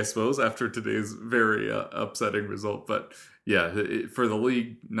 3, I suppose, after today's very upsetting result. But yeah, for the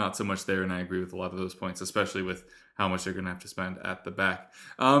league, not so much there. And I agree with a lot of those points, especially with how much they're going to have to spend at the back.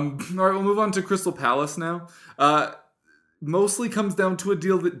 All right, we'll move on to Crystal Palace now. Mostly comes down to a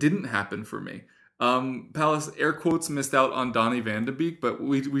deal that didn't happen for me. Palace, air quotes, missed out on Donny van de Beek, but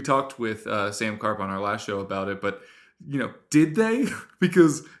we talked with Sam Karp on our last show about it. But, did they?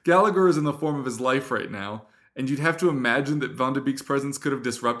 Because Gallagher is in the form of his life right now, and you'd have to imagine that Van de Beek's presence could have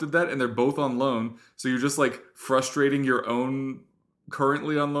disrupted that, and they're both on loan, so you're just like frustrating your own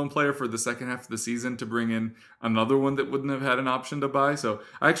currently on loan player for the second half of the season to bring in another one that wouldn't have had an option to buy. So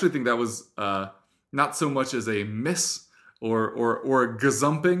I actually think that was not so much as a miss or a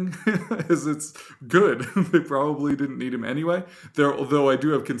gazumping as it's good. They probably didn't need him anyway. Although I do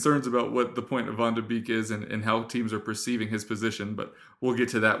have concerns about what the point of Van de Beek is and how teams are perceiving his position, but we'll get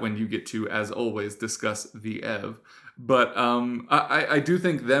to that when you get to, as always, discuss the Ev. But I do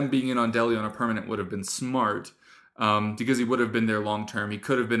think them being in on Dele on a permanent would have been smart, because he would have been there long term. He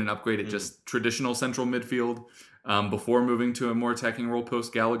could have been an upgrade at just traditional central midfield before moving to a more attacking role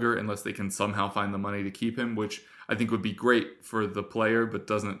post Gallagher, unless they can somehow find the money to keep him, which I think would be great for the player, but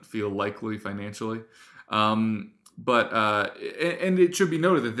doesn't feel likely financially. But it should be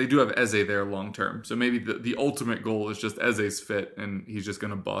noted that they do have Eze there long term. So maybe the ultimate goal is just Eze's fit, and he's just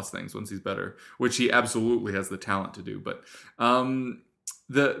going to boss things once he's better, which he absolutely has the talent to do. But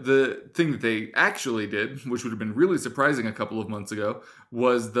the thing that they actually did, which would have been really surprising a couple of months ago,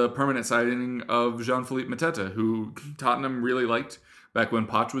 was the permanent signing of Jean-Philippe Mateta, who Tottenham really liked back when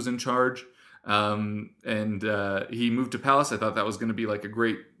Poch was in charge. And he moved to Palace. I thought that was going to be like a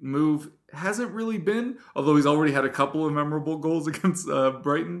great move. Hasn't really been, although he's already had a couple of memorable goals against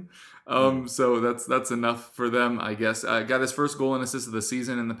Brighton. So that's enough for them, I guess. Got his first goal and assist of the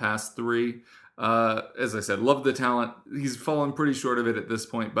season in the past 3. As I said, love the talent. He's fallen pretty short of it at this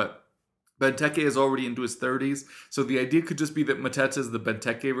point, but Benteke is already into his 30s, so the idea could just be that Mateta is the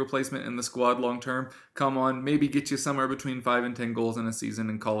Benteke replacement in the squad long term. Come on, maybe get you somewhere between 5 and 10 goals in a season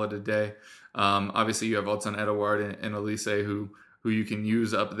and call it a day. Obviously, you have Odsonne Edouard and Elise who you can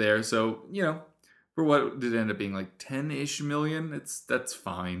use up there. So, for what did it end up being, like 10-ish million, that's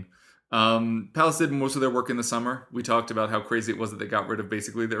fine. Palace did most of their work in the summer. We talked about how crazy it was that they got rid of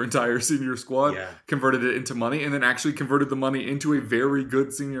basically their entire senior squad, converted it into money, and then actually converted the money into a very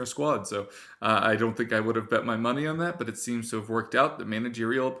good senior squad. So I don't think I would have bet my money on that, but it seems to have worked out. The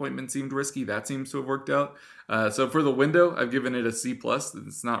managerial appointment seemed risky. That seems to have worked out. So for the window, I've given it a C+.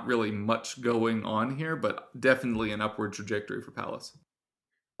 It's not really much going on here, but definitely an upward trajectory for Palace.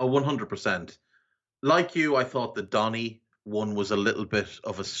 100%. Like you, I thought the Donny one was a little bit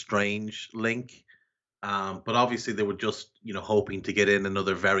of a strange link, but obviously they were just hoping to get in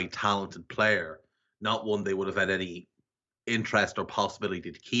another very talented player, not one they would have had any interest or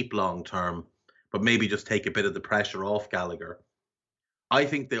possibility to keep long term, but maybe just take a bit of the pressure off Gallagher. I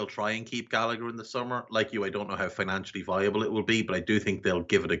think they'll try and keep Gallagher in the summer. Like you, I don't know how financially viable it will be, but I do think they'll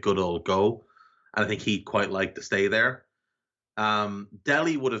give it a good old go, and I think he'd quite like to stay there.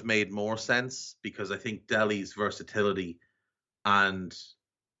 Dele would have made more sense, because I think Dele's versatility and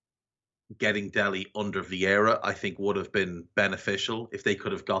getting Dele under Vieira, I think, would have been beneficial. If they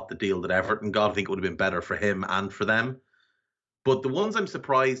could have got the deal that Everton got, I think it would have been better for him and for them. But the ones I'm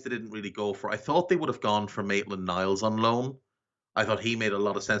surprised they didn't really go for, I thought they would have gone for Maitland-Niles on loan. I thought he made a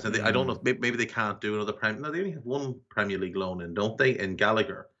lot of sense. I don't know, maybe they can't do another Premier. No, they only have one Premier League loan in, don't they, in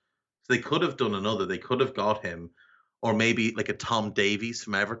Gallagher? So they could have done another. They could have got him, or maybe like a Tom Davies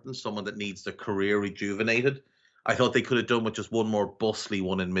from Everton, someone that needs their career rejuvenated. I thought they could have done with just one more bustly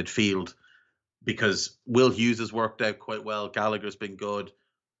one in midfield, because Will Hughes has worked out quite well. Gallagher's been good,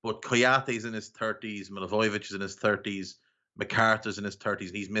 but Koyate's in his 30s, Milivojevic is in his 30s, McCarthy's in his 30s,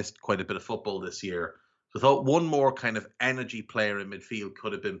 and he's missed quite a bit of football this year. So I thought one more kind of energy player in midfield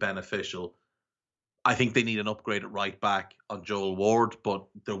could have been beneficial. I think they need an upgrade at right back on Joel Ward, but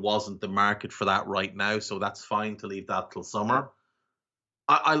there wasn't the market for that right now, so that's fine to leave that till summer.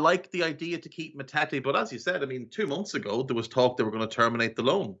 I like the idea to keep Matete, but as you said, 2 months ago, there was talk they were going to terminate the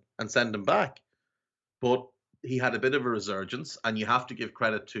loan and send him back. But he had a bit of a resurgence, and you have to give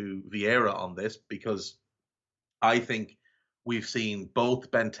credit to Vieira on this, because I think we've seen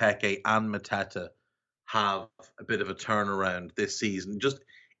both Benteke and Mateta have a bit of a turnaround this season, just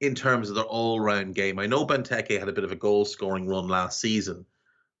in terms of their all-round game. I know Benteke had a bit of a goal-scoring run last season,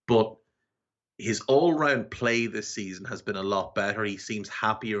 but his all-round play this season has been a lot better. He seems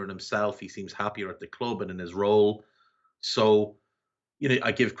happier in himself. He seems happier at the club and in his role. So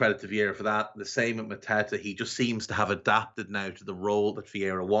I give credit to Vieira for that. The same with Mateta. He just seems to have adapted now to the role that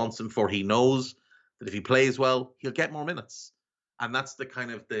Vieira wants him for. He knows that if he plays well, he'll get more minutes. And that's the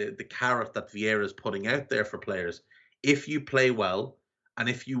kind of the carrot that Vieira is putting out there for players. If you play well and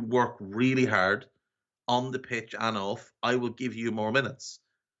if you work really hard on the pitch and off, I will give you more minutes.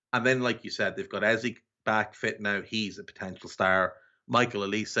 And then, like you said, they've got Ezzy back fit now. He's a potential star. Michael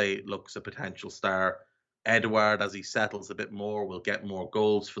Olise looks a potential star. Edouard, as he settles a bit more, will get more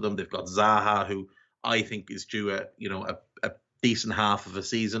goals for them. They've got Zaha, who I think is due a decent half of a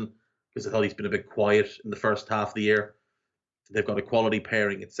season, because I thought he's been a bit quiet in the first half of the year. They've got a quality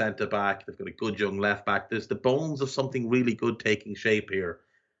pairing at centre back. They've got a good young left back. There's the bones of something really good taking shape here,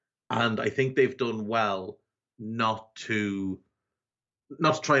 and I think they've done well not to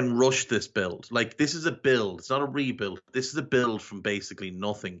try and rush this build. Like, this is a build. It's not a rebuild. This is a build from basically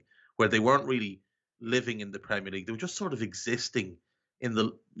nothing, where they weren't really living in the Premier League. They were just sort of existing in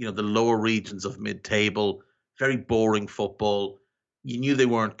the lower regions of mid-table, very boring football. You knew they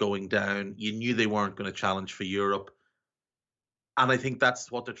weren't going down. You knew they weren't going to challenge for Europe. And I think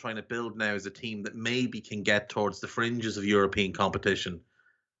that's what they're trying to build now, is a team that maybe can get towards the fringes of European competition.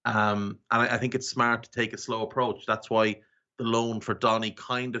 And I think it's smart to take a slow approach. That's why the loan for Donny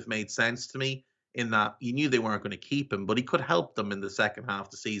kind of made sense to me, in that you knew they weren't going to keep him, but he could help them in the second half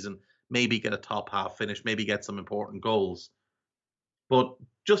of the season, maybe get a top half finish, maybe get some important goals. But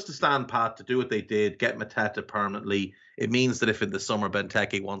just to stand pat, to do what they did, get Mateta permanently, it means that if in the summer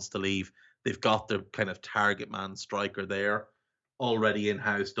Benteke wants to leave, they've got their kind of target man striker there already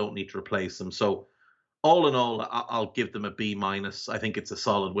in-house, don't need to replace him. So all in all, I'll give them a B-. I think it's a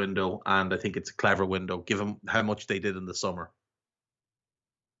solid window, and I think it's a clever window, given how much they did in the summer.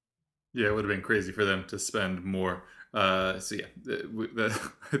 Yeah, it would have been crazy for them to spend more. I think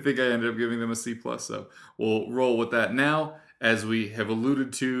I ended up giving them a C+. So we'll roll with that. Now, as we have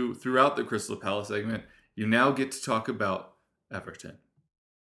alluded to throughout the Crystal Palace segment, you now get to talk about Everton.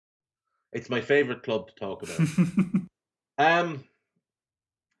 It's my favorite club to talk about.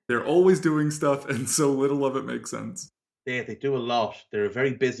 They're always doing stuff, and so little of it makes sense. They do a lot. They're a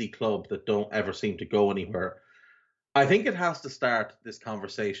very busy club that don't ever seem to go anywhere. I think it has to start this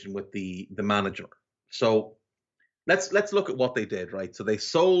conversation with the manager. So let's look at what they did, right? So they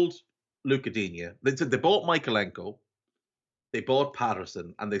sold Luca Digne. They bought Michaelenko, they bought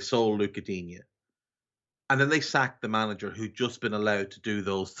Patterson, and they sold Luca Digne. And then they sacked the manager who'd just been allowed to do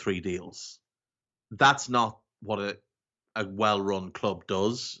those three deals. That's not what a well-run club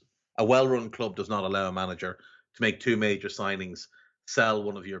does. A well-run club does not allow a manager to make two major signings, sell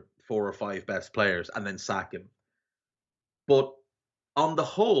one of your 4 or 5 best players, and then sack him. But on the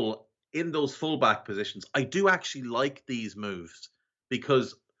whole, in those fullback positions, I do actually like these moves,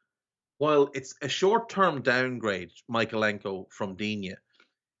 because while it's a short-term downgrade, Michaelenko from Digne,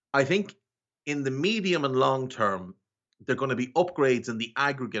 I think in the medium and long term, they're going to be upgrades in the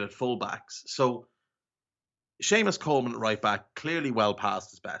aggregate at fullbacks. So Seamus Coleman at right back, clearly well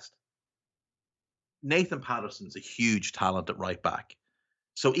past his best. Nathan Patterson's a huge talent at right back.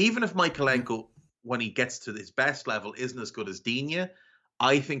 So even if Michaelenko, when he gets to his best level, isn't as good as Digne,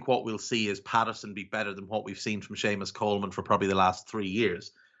 I think what we'll see is Patterson be better than what we've seen from Seamus Coleman for probably the last 3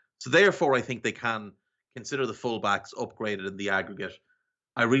 years. So therefore, I think they can consider the fullbacks upgraded in the aggregate.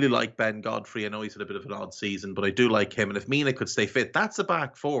 I really like Ben Godfrey. I know he's had a bit of an odd season, but I do like him. And if Mina could stay fit, that's a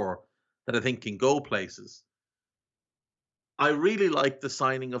back four that I think can go places. I really like the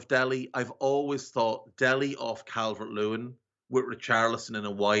signing of Dele. I've always thought Dele off Calvert-Lewin with Richarlison in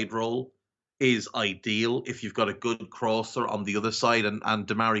a wide role is ideal if you've got a good crosser on the other side, and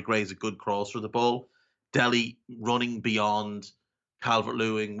Damari Gray's a good crosser of the ball. Dele running beyond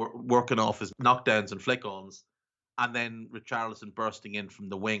Calvert-Lewin, working off his knockdowns and flick-ons, and then Richarlison bursting in from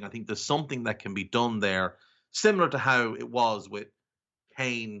the wing. I think there's something that can be done there, similar to how it was with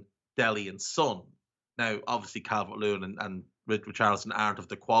Kane, Dele and Son. Now, obviously, Calvert-Lewin and Richarlison aren't of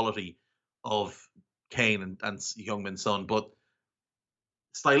the quality of Kane and Heung-min Son, but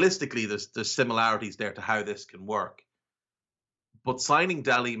stylistically, there's similarities there to how this can work. But signing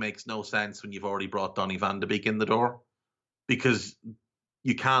Dele makes no sense when you've already brought Donny van de Beek in the door, because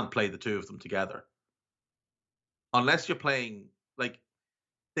you can't play the two of them together. Unless you're playing, like,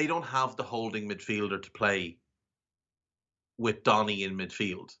 they don't have the holding midfielder to play with Donny in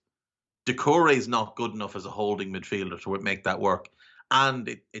midfield. Doucouré is not good enough as a holding midfielder to make that work. And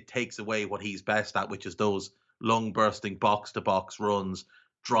it takes away what he's best at, which is those lung-bursting box-to-box runs,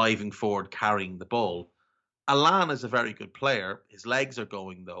 driving forward, carrying the ball. Alan is a very good player. His legs are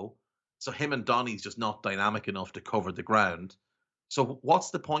going, though. So him and Donny's just not dynamic enough to cover the ground. So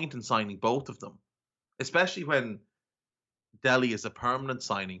what's the point in signing both of them? Especially when Delhi as a permanent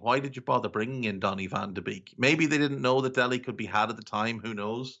signing. Why did you bother bringing in Donny van de Beek? Maybe they didn't know that Delhi could be had at the time. Who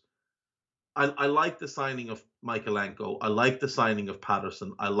knows? I like the signing of Michaelenko. I like the signing of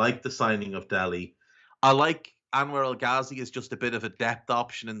Patterson. I like the signing of Delhi. I like Anwar El Ghazi as just a bit of a depth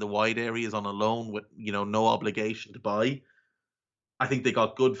option in the wide areas on a loan with, no obligation to buy. I think they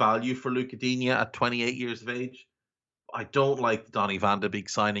got good value for Luca Digne at 28 years of age. I don't like the Donny van de Beek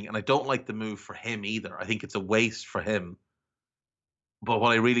signing, and I don't like the move for him either. I think it's a waste for him. But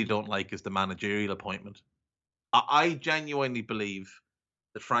what I really don't like is the managerial appointment. I genuinely believe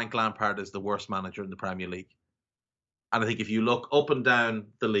that Frank Lampard is the worst manager in the Premier League. And I think if you look up and down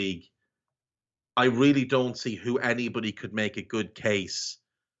the league, I really don't see who anybody could make a good case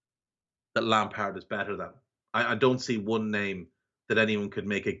that Lampard is better than. I don't see one name that anyone could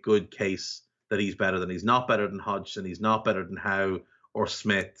make a good case that he's better than. He's not better than Hodgson. He's not better than Howe or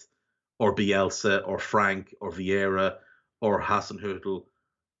Smith or Bielsa or Frank or Vieira or Hasenhüttl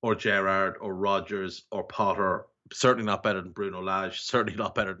or Gerrard or Rodgers or Potter. Certainly not better than Bruno Lage. Certainly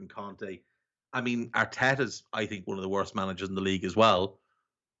not better than Conte. I mean, Arteta's, I think, one of the worst managers in the league as well.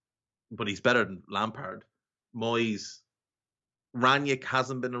 But he's better than Lampard. Moyes, Ranić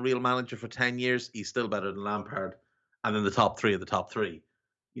hasn't been a real manager for 10 years. He's still better than Lampard. And then the top three of the top three.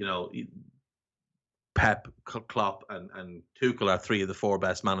 Pep, Klopp, and Tuchel are three of the four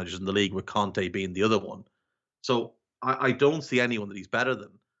best managers in the league, with Conte being the other one. So I don't see anyone that he's better than.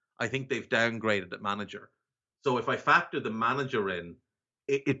 I think they've downgraded at manager. So if I factor the manager in,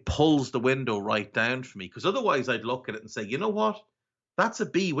 it pulls the window right down for me. Because otherwise I'd look at it and say, you know what? That's a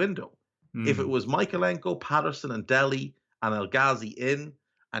B window. If it was Michaelenko, Patterson and Delhi and El Ghazi in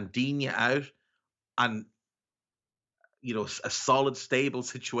and Digne out and, a solid, stable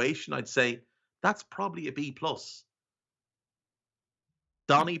situation, I'd say that's probably a B+.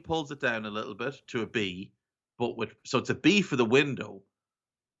 Donny pulls it down a little bit to a B, so it's a B for the window.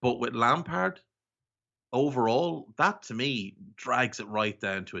 But with Lampard, overall, that to me drags it right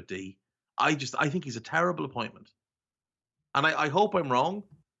down to a D. I think he's a terrible appointment. And I hope I'm wrong,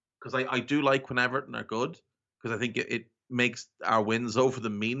 because I do like when Everton are good, because I think it makes our wins over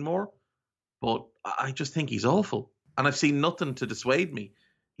them mean more. But I just think he's awful. And I've seen nothing to dissuade me.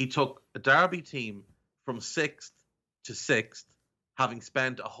 He took a Derby team from 6th to 6th, having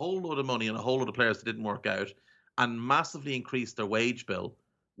spent a whole load of money on a whole load of players that didn't work out, and massively increased their wage bill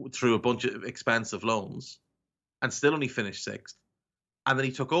through a bunch of expensive loans, and still only finished 6th. And then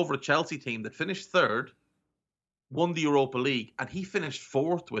he took over a Chelsea team that finished 3rd, won the Europa League, and he finished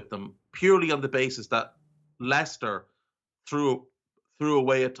 4th with them purely on the basis that Leicester threw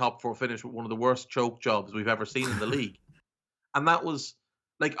away a top 4 finish with one of the worst choke jobs we've ever seen in the league. And that was,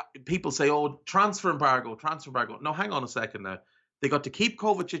 like, people say, oh, transfer embargo. No, hang on a second now. They got to keep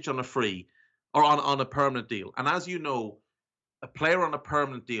Kovacic on a free or on a permanent deal. And as you know, a player on a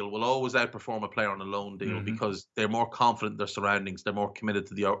permanent deal will always outperform a player on a loan deal because they're more confident in their surroundings. They're more committed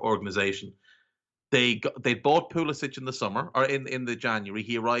to the organization. They bought Pulisic in the summer, or in the January.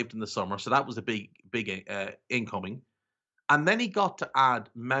 He arrived in the summer, so that was a big incoming. And then he got to add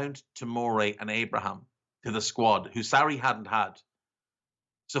Mount, Tomori, and Abraham to the squad, who Sarri hadn't had.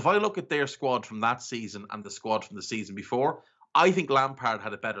 So if I look at their squad from that season and the squad from the season before, I think Lampard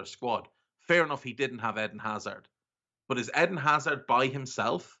had a better squad. Fair enough, he didn't have Eden Hazard. But is Eden Hazard by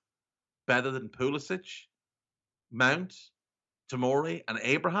himself better than Pulisic, Mount, Tomori, and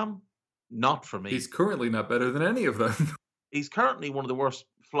Abraham? Not for me. He's currently not better than any of them. He's currently one of the worst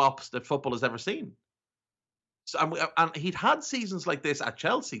flops that football has ever seen. So, and he'd had seasons like this at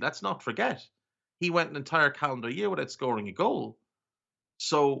Chelsea, let's not forget. He went an entire calendar year without scoring a goal.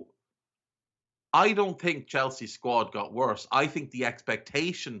 So I don't think Chelsea's squad got worse. I think the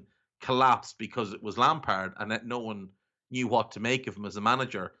expectation collapsed because it was Lampard and that no one knew what to make of him as a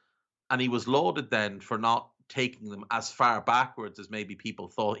manager. And he was lauded then for not taking them as far backwards as maybe people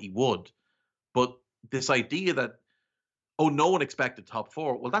thought he would. But this idea that, oh, no one expected top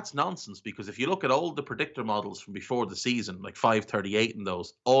 4, well, that's nonsense, because if you look at all the predictor models from before the season, like 538 and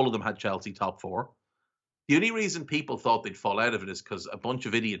those, all of them had Chelsea top 4. The only reason people thought they'd fall out of it is because a bunch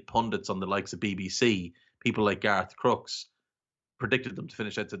of idiot pundits on the likes of BBC, people like Gareth Crooks, predicted them to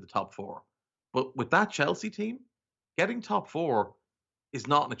finish outside the top 4. But with that Chelsea team, getting top 4 is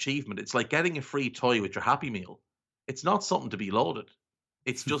not an achievement. It's like getting a free toy with your Happy Meal. It's not something to be lauded.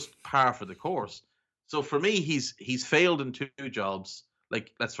 It's just par for the course. So for me, he's failed in 2 jobs.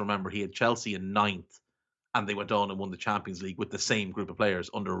 Like, let's remember, he had Chelsea in 9th, and they went on and won the Champions League with the same group of players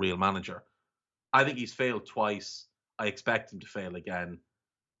under a real manager. I think he's failed twice. I expect him to fail again.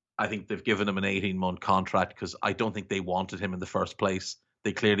 I think they've given him an 18-month contract because I don't think they wanted him in the first place.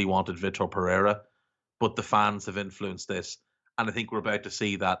 They clearly wanted Vitor Pereira. but the fans have influenced this. And I think we're about to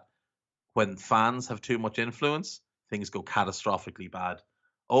see that when fans have too much influence, things go catastrophically bad.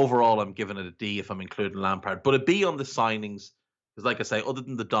 Overall, I'm giving it a D if I'm including Lampard, but a B on the signings. Because like I say, other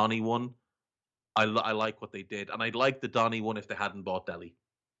than the Donny one, I like what they did. And I'd like the Donny one if they hadn't bought Dele.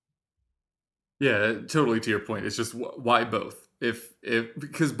 Yeah, totally to your point. It's just why both?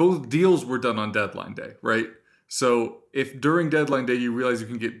 Because both deals were done on deadline day, right? So if during deadline day you realize you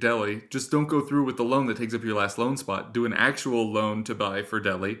can get Dele, just don't go through with the loan that takes up your last loan spot. Do an actual loan to buy for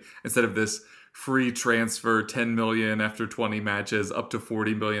Dele instead of this free transfer, 10 million after 20 matches, up to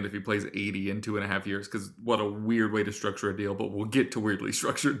 40 million if he plays 80 in 2.5 years. Because what a weird way to structure a deal. But we'll get to weirdly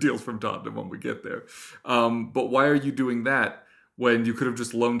structured deals from Tottenham when we get there. But why are you doing that when you could have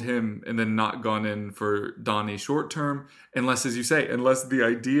just loaned him and then not gone in for Donny short term? Unless, as you say, unless the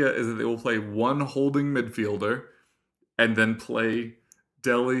idea is that they will play one holding midfielder and then play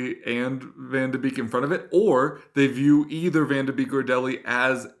Dele and Van de Beek in front of it, or they view either Van de Beek or Dele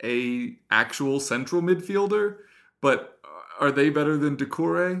as a actual central midfielder. But are they better than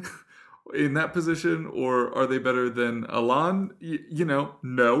Doucouré in that position, or are they better than Allan?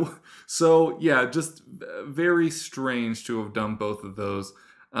 No. So yeah, just very strange to have done both of those.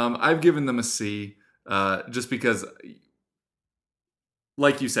 I've given them a C, just because,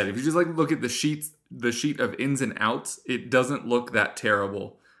 like you said, if you just look at the sheet of ins and outs, it doesn't look that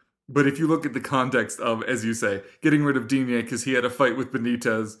terrible. But if you look at the context of, as you say, getting rid of Digne because he had a fight with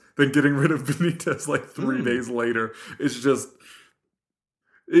Benitez, then getting rid of Benitez 3 days later, it's just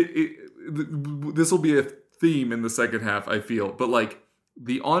this will be a theme in the second half, I feel. But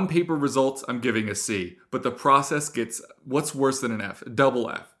the on paper results, I'm giving a C. But the process gets, what's worse than an F? Double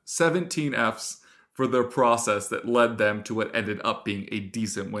F. 17 Fs for their process that led them to what ended up being a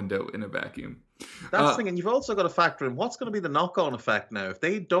decent window in a vacuum. That's the thing, and you've also got to factor in what's going to be the knock-on effect now. If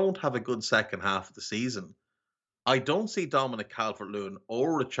they don't have a good second half of the season, I don't see Dominic Calvert-Lewin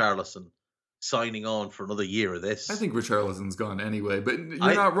or Richarlison signing on for another year of this. I think Richarlison's gone anyway, but you're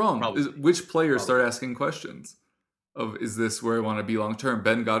not wrong. Which players start asking questions of, is this where I want to be long-term?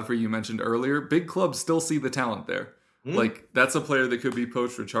 Ben Godfrey, you mentioned earlier, big clubs still see the talent there. That's a player that could be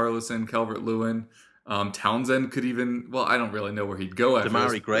poached. Richarlison, Calvert-Lewin. Townsend could even, I don't really know where he'd go after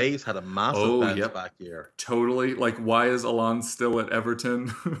Demarai this. Graves had a massive bounce back year. Totally. Why is Allan still at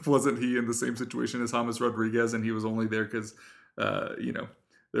Everton? Wasn't he in the same situation as James Rodriguez, and he was only there because,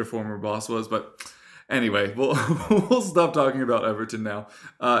 their former boss was? But anyway, we'll stop talking about Everton now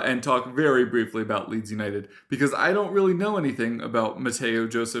and talk very briefly about Leeds United, because I don't really know anything about Mateo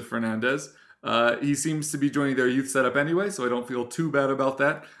Joseph Fernandez. He seems to be joining their youth setup anyway, so I don't feel too bad about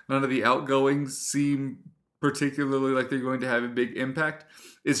that. None of the outgoings seem particularly like they're going to have a big impact.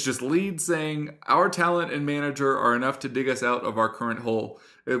 It's just Leeds saying, our talent and manager are enough to dig us out of our current hole.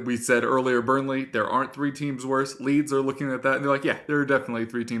 We said earlier, Burnley, there aren't 3 teams worse. Leeds are looking at that and they're like, yeah, there are definitely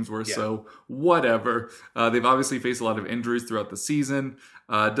 3 teams worse, so whatever. They've obviously faced a lot of injuries throughout the season.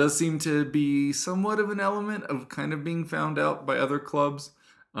 Does seem to be somewhat of an element of kind of being found out by other clubs.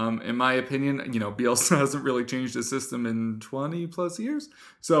 In my opinion, Bielsa hasn't really changed his system in 20 plus years.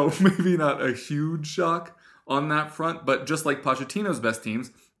 So maybe not a huge shock on that front. But just like Pochettino's best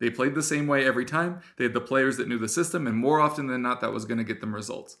teams, they played the same way every time. They had the players that knew the system, and more often than not, that was going to get them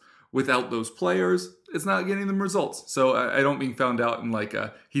results. Without those players, it's not getting them results. So I don't mean found out in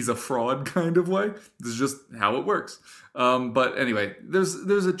he's a fraud kind of way. This is just how it works. But anyway, there's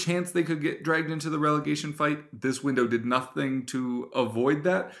a chance they could get dragged into the relegation fight. This window did nothing to avoid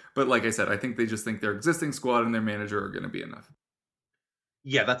that. But like I said, I think they just think their existing squad and their manager are going to be enough.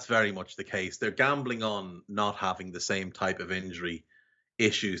 Yeah, that's very much the case. They're gambling on not having the same type of injury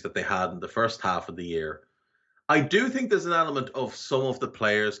issues that they had in the first half of the year. I do think there's an element of some of the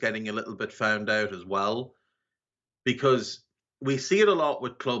players getting a little bit found out as well, because we see it a lot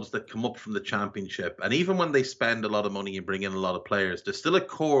with clubs that come up from the Championship. And even when they spend a lot of money and bring in a lot of players, there's still a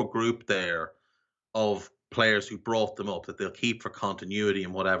core group there of players who brought them up that they'll keep for continuity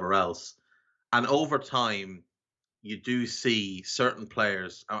and whatever else. And over time, you do see certain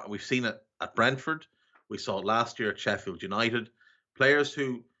players. We've seen it at Brentford. We saw it last year at Sheffield United. Players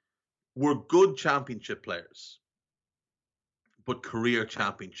who were good Championship players, but career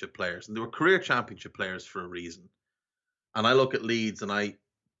Championship players. And they were career Championship players for a reason. And I look at Leeds and I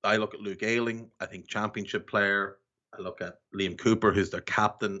look at Luke Ayling, I think Championship player. I look at Liam Cooper, who's their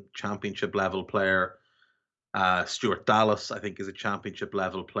captain, Championship level player. Stuart Dallas, I think, is a Championship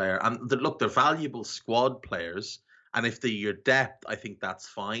level player. And they're valuable squad players. And if they're your depth, I think that's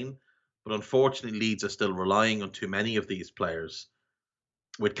fine. But unfortunately, Leeds are still relying on too many of these players.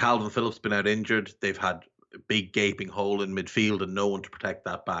 With Calvin Phillips been out injured, they've had a big gaping hole in midfield and no one to protect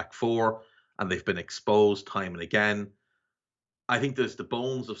that back four. and they've been exposed time and again. I think there's the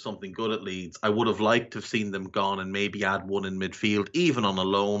bones of something good at Leeds. I would have liked to have seen them gone and maybe add one in midfield, even on a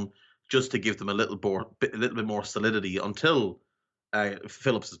loan, just to give them a little bit more solidity until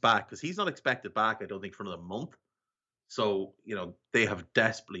Phillips is back, because he's not expected back, I don't think, for another month. So, they have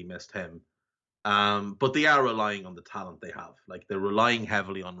desperately missed him. But they are relying on the talent they have. Like, they're relying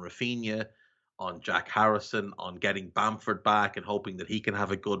heavily on Rafinha, on Jack Harrison, on getting Bamford back and hoping that he can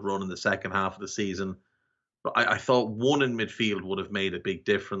have a good run in the second half of the season. But I thought one in midfield would have made a big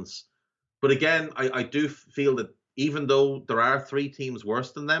difference. But again, I do feel that even though there are 3 teams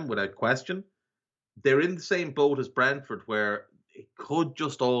worse than them, without question, they're in the same boat as Brentford, where it could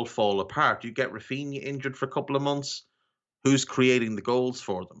just all fall apart. You get Rafinha injured for a couple of months, who's creating the goals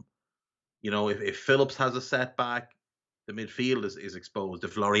for them? If Phillips has a setback, the midfield is exposed.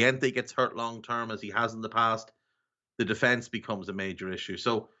 If Llorente gets hurt long term, as he has in the past, the defense becomes a major issue.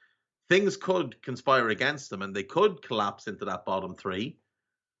 So things could conspire against them, and they could collapse into that bottom 3.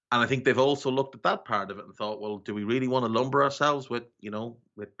 And I think they've also looked at that part of it and thought, well, do we really want to lumber ourselves with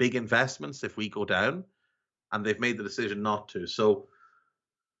big investments if we go down? And they've made the decision not to. So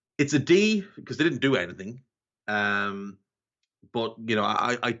it's a D because they didn't do anything. But,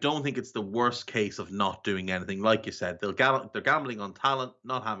 I don't think it's the worst case of not doing anything. Like you said, they're gambling on talent,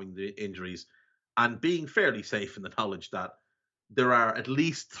 not having the injuries, and being fairly safe in the knowledge that there are at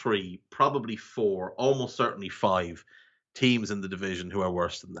least 3, probably 4, almost certainly 5 teams in the division who are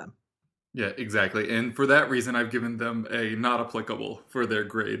worse than them. Yeah, exactly. And for that reason, I've given them a not applicable for their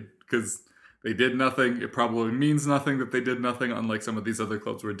grade, because they did nothing. It probably means nothing that they did nothing, unlike some of these other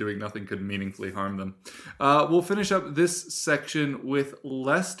clubs where doing nothing could meaningfully harm them. We'll finish up this section with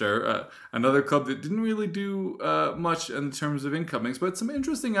Leicester, another club that didn't really do much in terms of incomings, but some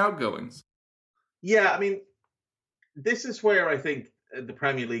interesting outgoings. Yeah, I mean, this is where I think the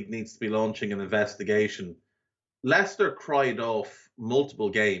Premier League needs to be launching an investigation. Leicester cried off multiple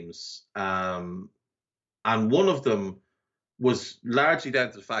games, and one of them was largely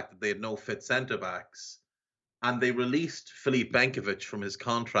down to the fact that they had no fit centre-backs, and they released Filip Benkovic from his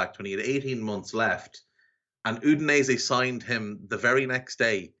contract when he had 18 months left, and Udinese signed him the very next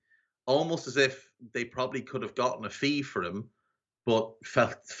day, almost as if they probably could have gotten a fee for him, but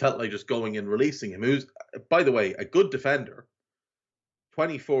felt like just going and releasing him. Who's, by the way, a good defender,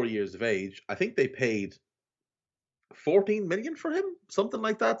 24 years of age. I think they paid 14 million for him, something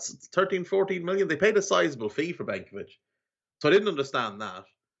like that, 13, 14 million. They paid a sizable fee for Benkovic. So I didn't understand that.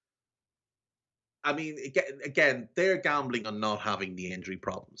 I mean, again, they're gambling on not having the injury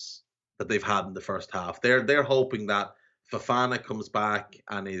problems that they've had in the first half. They're hoping that Fofana comes back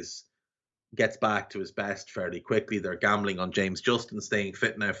and gets back to his best fairly quickly. They're gambling on James Justin staying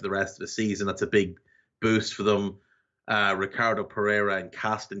fit now for the rest of the season. That's a big boost for them. Ricardo Pereira and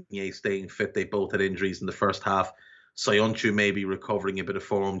Castagne staying fit. They both had injuries in the first half. Soyuncu maybe recovering a bit of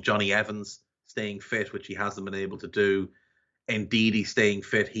form. Johnny Evans staying fit, which he hasn't been able to do. Ndidi staying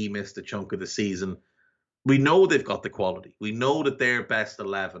fit. He missed a chunk of the season. We know they've got the quality. We know that their best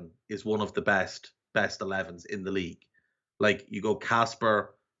 11 is one of the best 11s in the league. Like, you go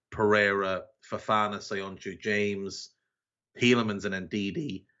Casper, Pereira, Fofana, Soyuncu, James, Tielemans and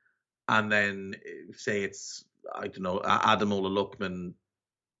Ndidi, and then say it's, I don't know, Ademola Lookman,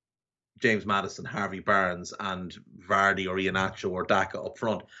 James Maddison, Harvey Barnes, and Vardy or Iheanacho or Daka up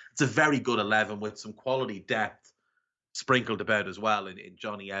front. It's a very good 11 with some quality depth sprinkled about as well in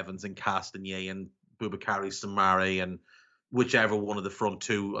Johnny Evans and Castagne and Boubakary Soumaré and whichever one of the front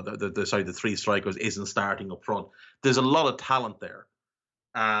two, the 3 strikers isn't starting up front. There's a lot of talent there.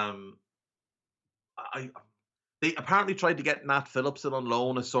 They apparently tried to get Nat Phillips in on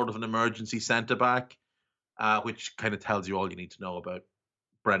loan as sort of an emergency centre-back, which kind of tells you all you need to know about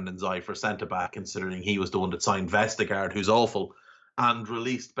Brendan's eye for centre-back, considering he was the one that signed Vestergaard, who's awful, and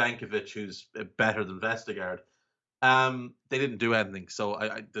released Benkovic, who's better than Vestergaard. They didn't do anything, so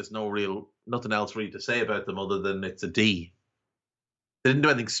there's nothing else really to say about them other than it's a D. They didn't do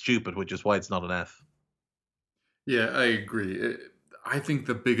anything stupid, which is why it's not an F. Yeah, I agree. I think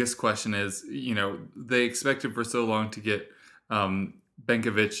the biggest question is, they expected for so long to get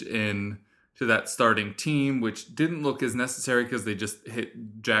Benkovic in to that starting team, which didn't look as necessary because they just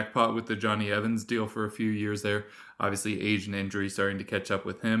hit jackpot with the Johnny Evans deal for a few years there. Obviously, age and injury starting to catch up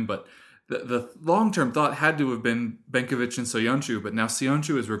with him, but the long-term thought had to have been Benkovic and Soyuncu, but now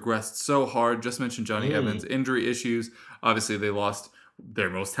Soyuncu has regressed so hard. Just mentioned Johnny Evans, injury issues. Obviously, they lost their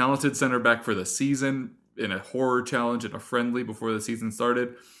most talented center back for the season in a horror challenge and a friendly before the season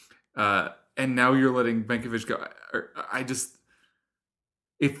started. And now you're letting Benkovic go.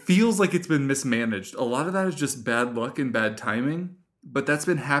 It feels like it's been mismanaged. A lot of that is just bad luck and bad timing. But that's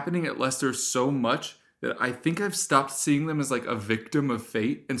been happening at Leicester so much that I think I've stopped seeing them as like a victim of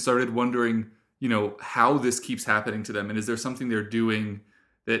fate and started wondering, how this keeps happening to them. And is there something they're doing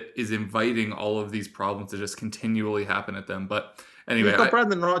that is inviting all of these problems to just continually happen at them? But anyway, you've got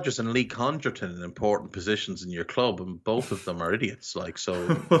Brendan Rodgers and Lee Condritan in important positions in your club, and both of them are idiots. So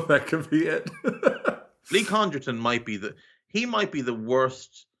well, that could be it. Lee Condritan might be the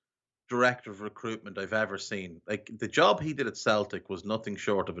worst director of recruitment I've ever seen. Like, the job he did at Celtic was nothing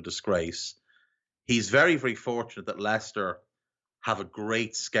short of a disgrace. He's very, very fortunate that Leicester have a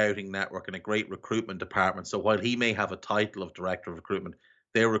great scouting network and a great recruitment department. So while he may have a title of director of recruitment,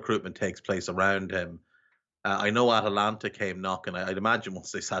 their recruitment takes place around him. I know Atalanta came knocking. I'd imagine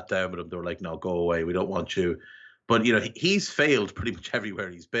once they sat down with him, they were like, no, go away. We don't want you. But, he's failed pretty much everywhere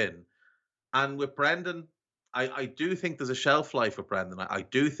he's been. And with Brendan, I do think there's a shelf life with Brendan. I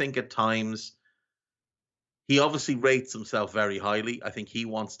do think at times he obviously rates himself very highly. I think he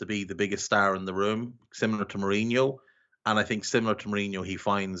wants to be the biggest star in the room, similar to Mourinho. And I think similar to Mourinho, he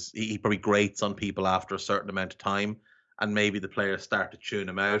finds he probably grates on people after a certain amount of time, and maybe the players start to tune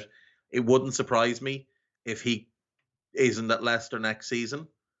him out. It wouldn't surprise me if he isn't at Leicester next season,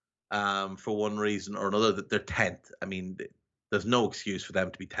 for one reason or another, that they're 10th. I mean, there's no excuse for them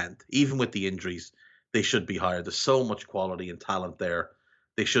to be 10th. Even with the injuries, they should be higher. There's so much quality and talent there.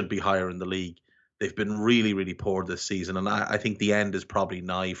 They should be higher in the league. They've been really, really poor this season. And I think the end is probably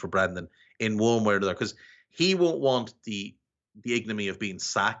nigh for Brendan in one way or another, because he won't want the ignominy of being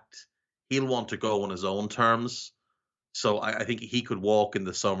sacked. He'll want to go on his own terms. So I think he could walk in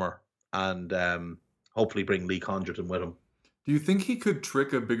the summer and hopefully bring Lee Condritan with him. Do you think he could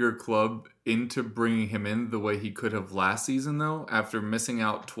trick a bigger club into bringing him in the way he could have last season, though, after missing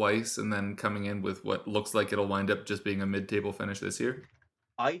out twice and then coming in with what looks like it'll wind up just being a mid-table finish this year?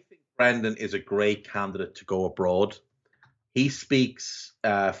 I think Brendan is a great candidate to go abroad. He speaks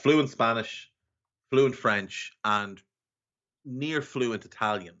fluent Spanish, fluent French, and near fluent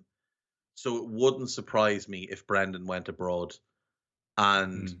Italian. So it wouldn't surprise me if Brendan went abroad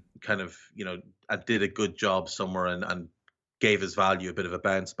and kind of, did a good job somewhere and gave his value a bit of a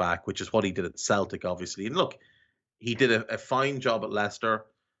bounce back, which is what he did at Celtic, obviously. And look, he did a fine job at Leicester,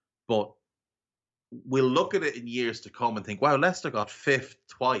 but we'll look at it in years to come and think, wow, Leicester got 5th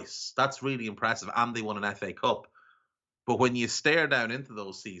twice. That's really impressive. And they won an FA Cup. But when you stare down into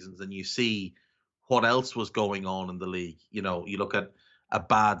those seasons and you see what else was going on in the league, you look at a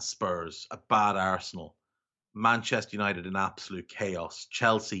bad Spurs, a bad Arsenal, Manchester United in absolute chaos,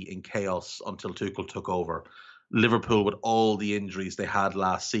 Chelsea in chaos until Tuchel took over, Liverpool with all the injuries they had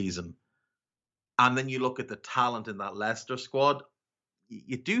last season. And then you look at the talent in that Leicester squad,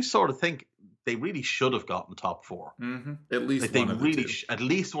 you do sort of think they really should have gotten top 4. Mm-hmm. At least one of at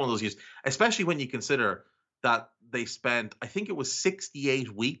least one of those years, especially when you consider that they spent, I think it was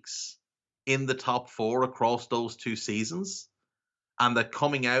 68 weeks in the top 4 across those 2 seasons. And that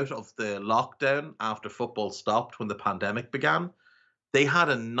coming out of the lockdown after football stopped when the pandemic began, they had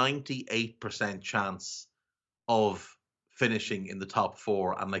a 98% chance of finishing in the top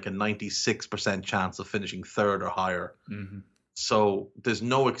 4 and like a 96% chance of finishing 3rd or higher. Mm-hmm. So there's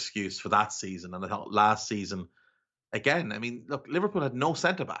no excuse for that season. And I thought last season, again, I mean, look, Liverpool had no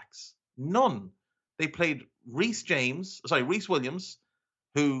centre-backs. None. They played Reece Williams,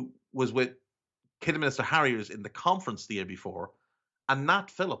 who was with Kidderminster Harriers in the conference the year before, and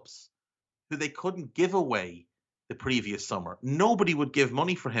Nat Phillips, who they couldn't give away the previous summer. Nobody would give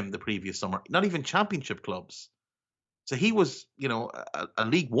money for him the previous summer, not even championship clubs. So he was, a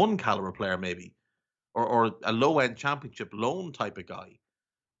League One caliber player maybe, or a low-end championship loan type of guy.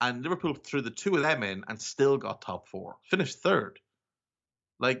 And Liverpool threw the 2 of them in and still got top 4, finished 3rd.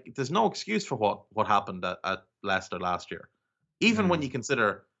 Like, there's no excuse for what happened at Leicester last year. Even when you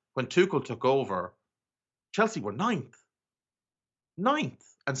consider when Tuchel took over, Chelsea were 9th,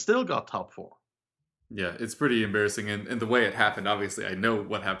 and still got top 4. Yeah, it's pretty embarrassing. And the way it happened, obviously, I know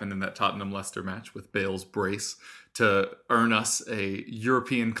what happened in that Tottenham-Leicester match with Bale's brace to earn us a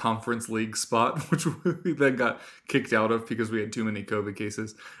European Conference League spot, which we then got kicked out of because we had too many COVID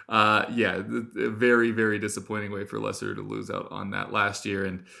cases. A very, very disappointing way for Leicester to lose out on that last year.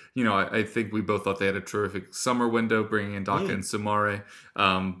 And, I think we both thought they had a terrific summer window, bringing in Daka and Soumare.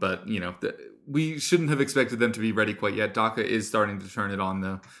 But, we shouldn't have expected them to be ready quite yet. Daka is starting to turn it on,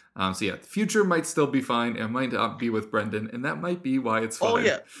 though. The future might still be fine. It might not be with Brendan, and that might be why it's fine. Oh,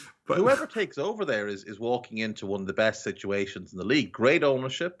 yeah. But whoever takes over there is walking into one of the best situations in the league. Great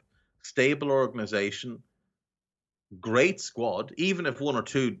ownership, stable organization, great squad. Even if one or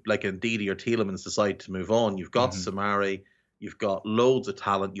two, like Ndidi or Tielemans, decide to move on, you've got Soumare, you've got loads of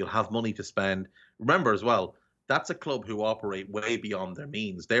talent, you'll have money to spend. Remember as well, that's a club who operate way beyond their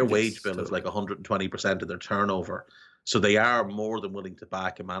means. Their Yes, wage bill is totally. like 120% of their turnover. So they are more than willing to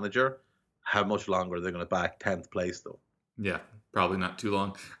back a manager. How much longer are they going to back 10th place, though? Yeah, probably not too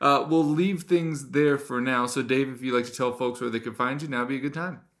long. We'll leave things there for now. So, Dave, if you'd like to tell folks where they can find you, now would be a good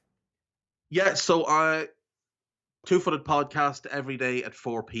time. Yeah, so Two-Footed Podcast every day at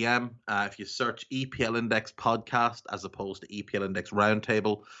 4 p.m. If you search EPL Index Podcast as opposed to EPL Index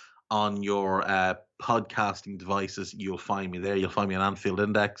Roundtable on your podcasting devices, you'll find me there. You'll find me on Anfield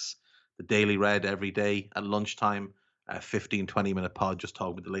Index, the Daily Red every day at lunchtime, 15, 20-minute pod just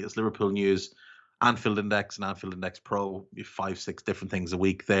talking about the latest Liverpool news. Anfield Index and Anfield Index Pro, 5-6 different things a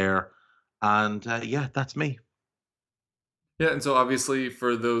week there. And yeah, that's me. Yeah, and so obviously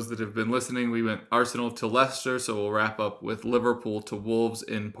for those that have been listening, we went Arsenal to Leicester, so we'll wrap up with Liverpool to Wolves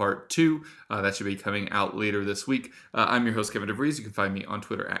in part 2. That should be coming out later this week. I'm your host, Kevin DeVries. You can find me on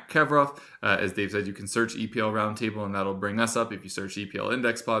Twitter at Kevroff. As Dave said, you can search EPL Roundtable, and that'll bring us up. If you search EPL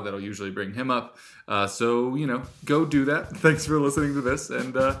Index Pod, that'll usually bring him up. So, go do that. Thanks for listening to this,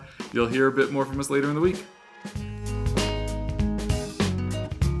 and you'll hear a bit more from us later in the week.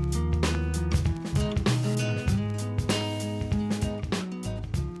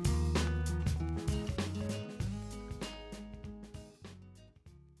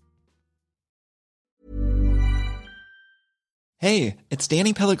 Hey, it's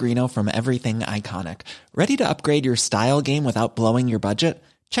Danny Pellegrino from Everything Iconic. Ready to upgrade your style game without blowing your budget?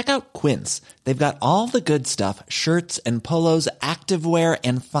 Check out Quince. They've got all the good stuff, shirts and polos, activewear,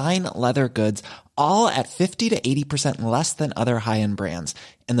 and fine leather goods, all at 50 to 80% less than other high-end brands.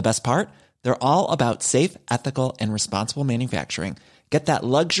 And the best part? They're all about safe, ethical, and responsible manufacturing. Get that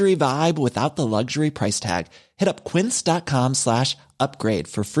luxury vibe without the luxury price tag. Hit up quince.com/upgrade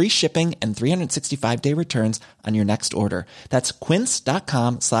for free shipping and 365-day returns on your next order. That's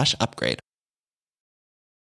quince.com/upgrade.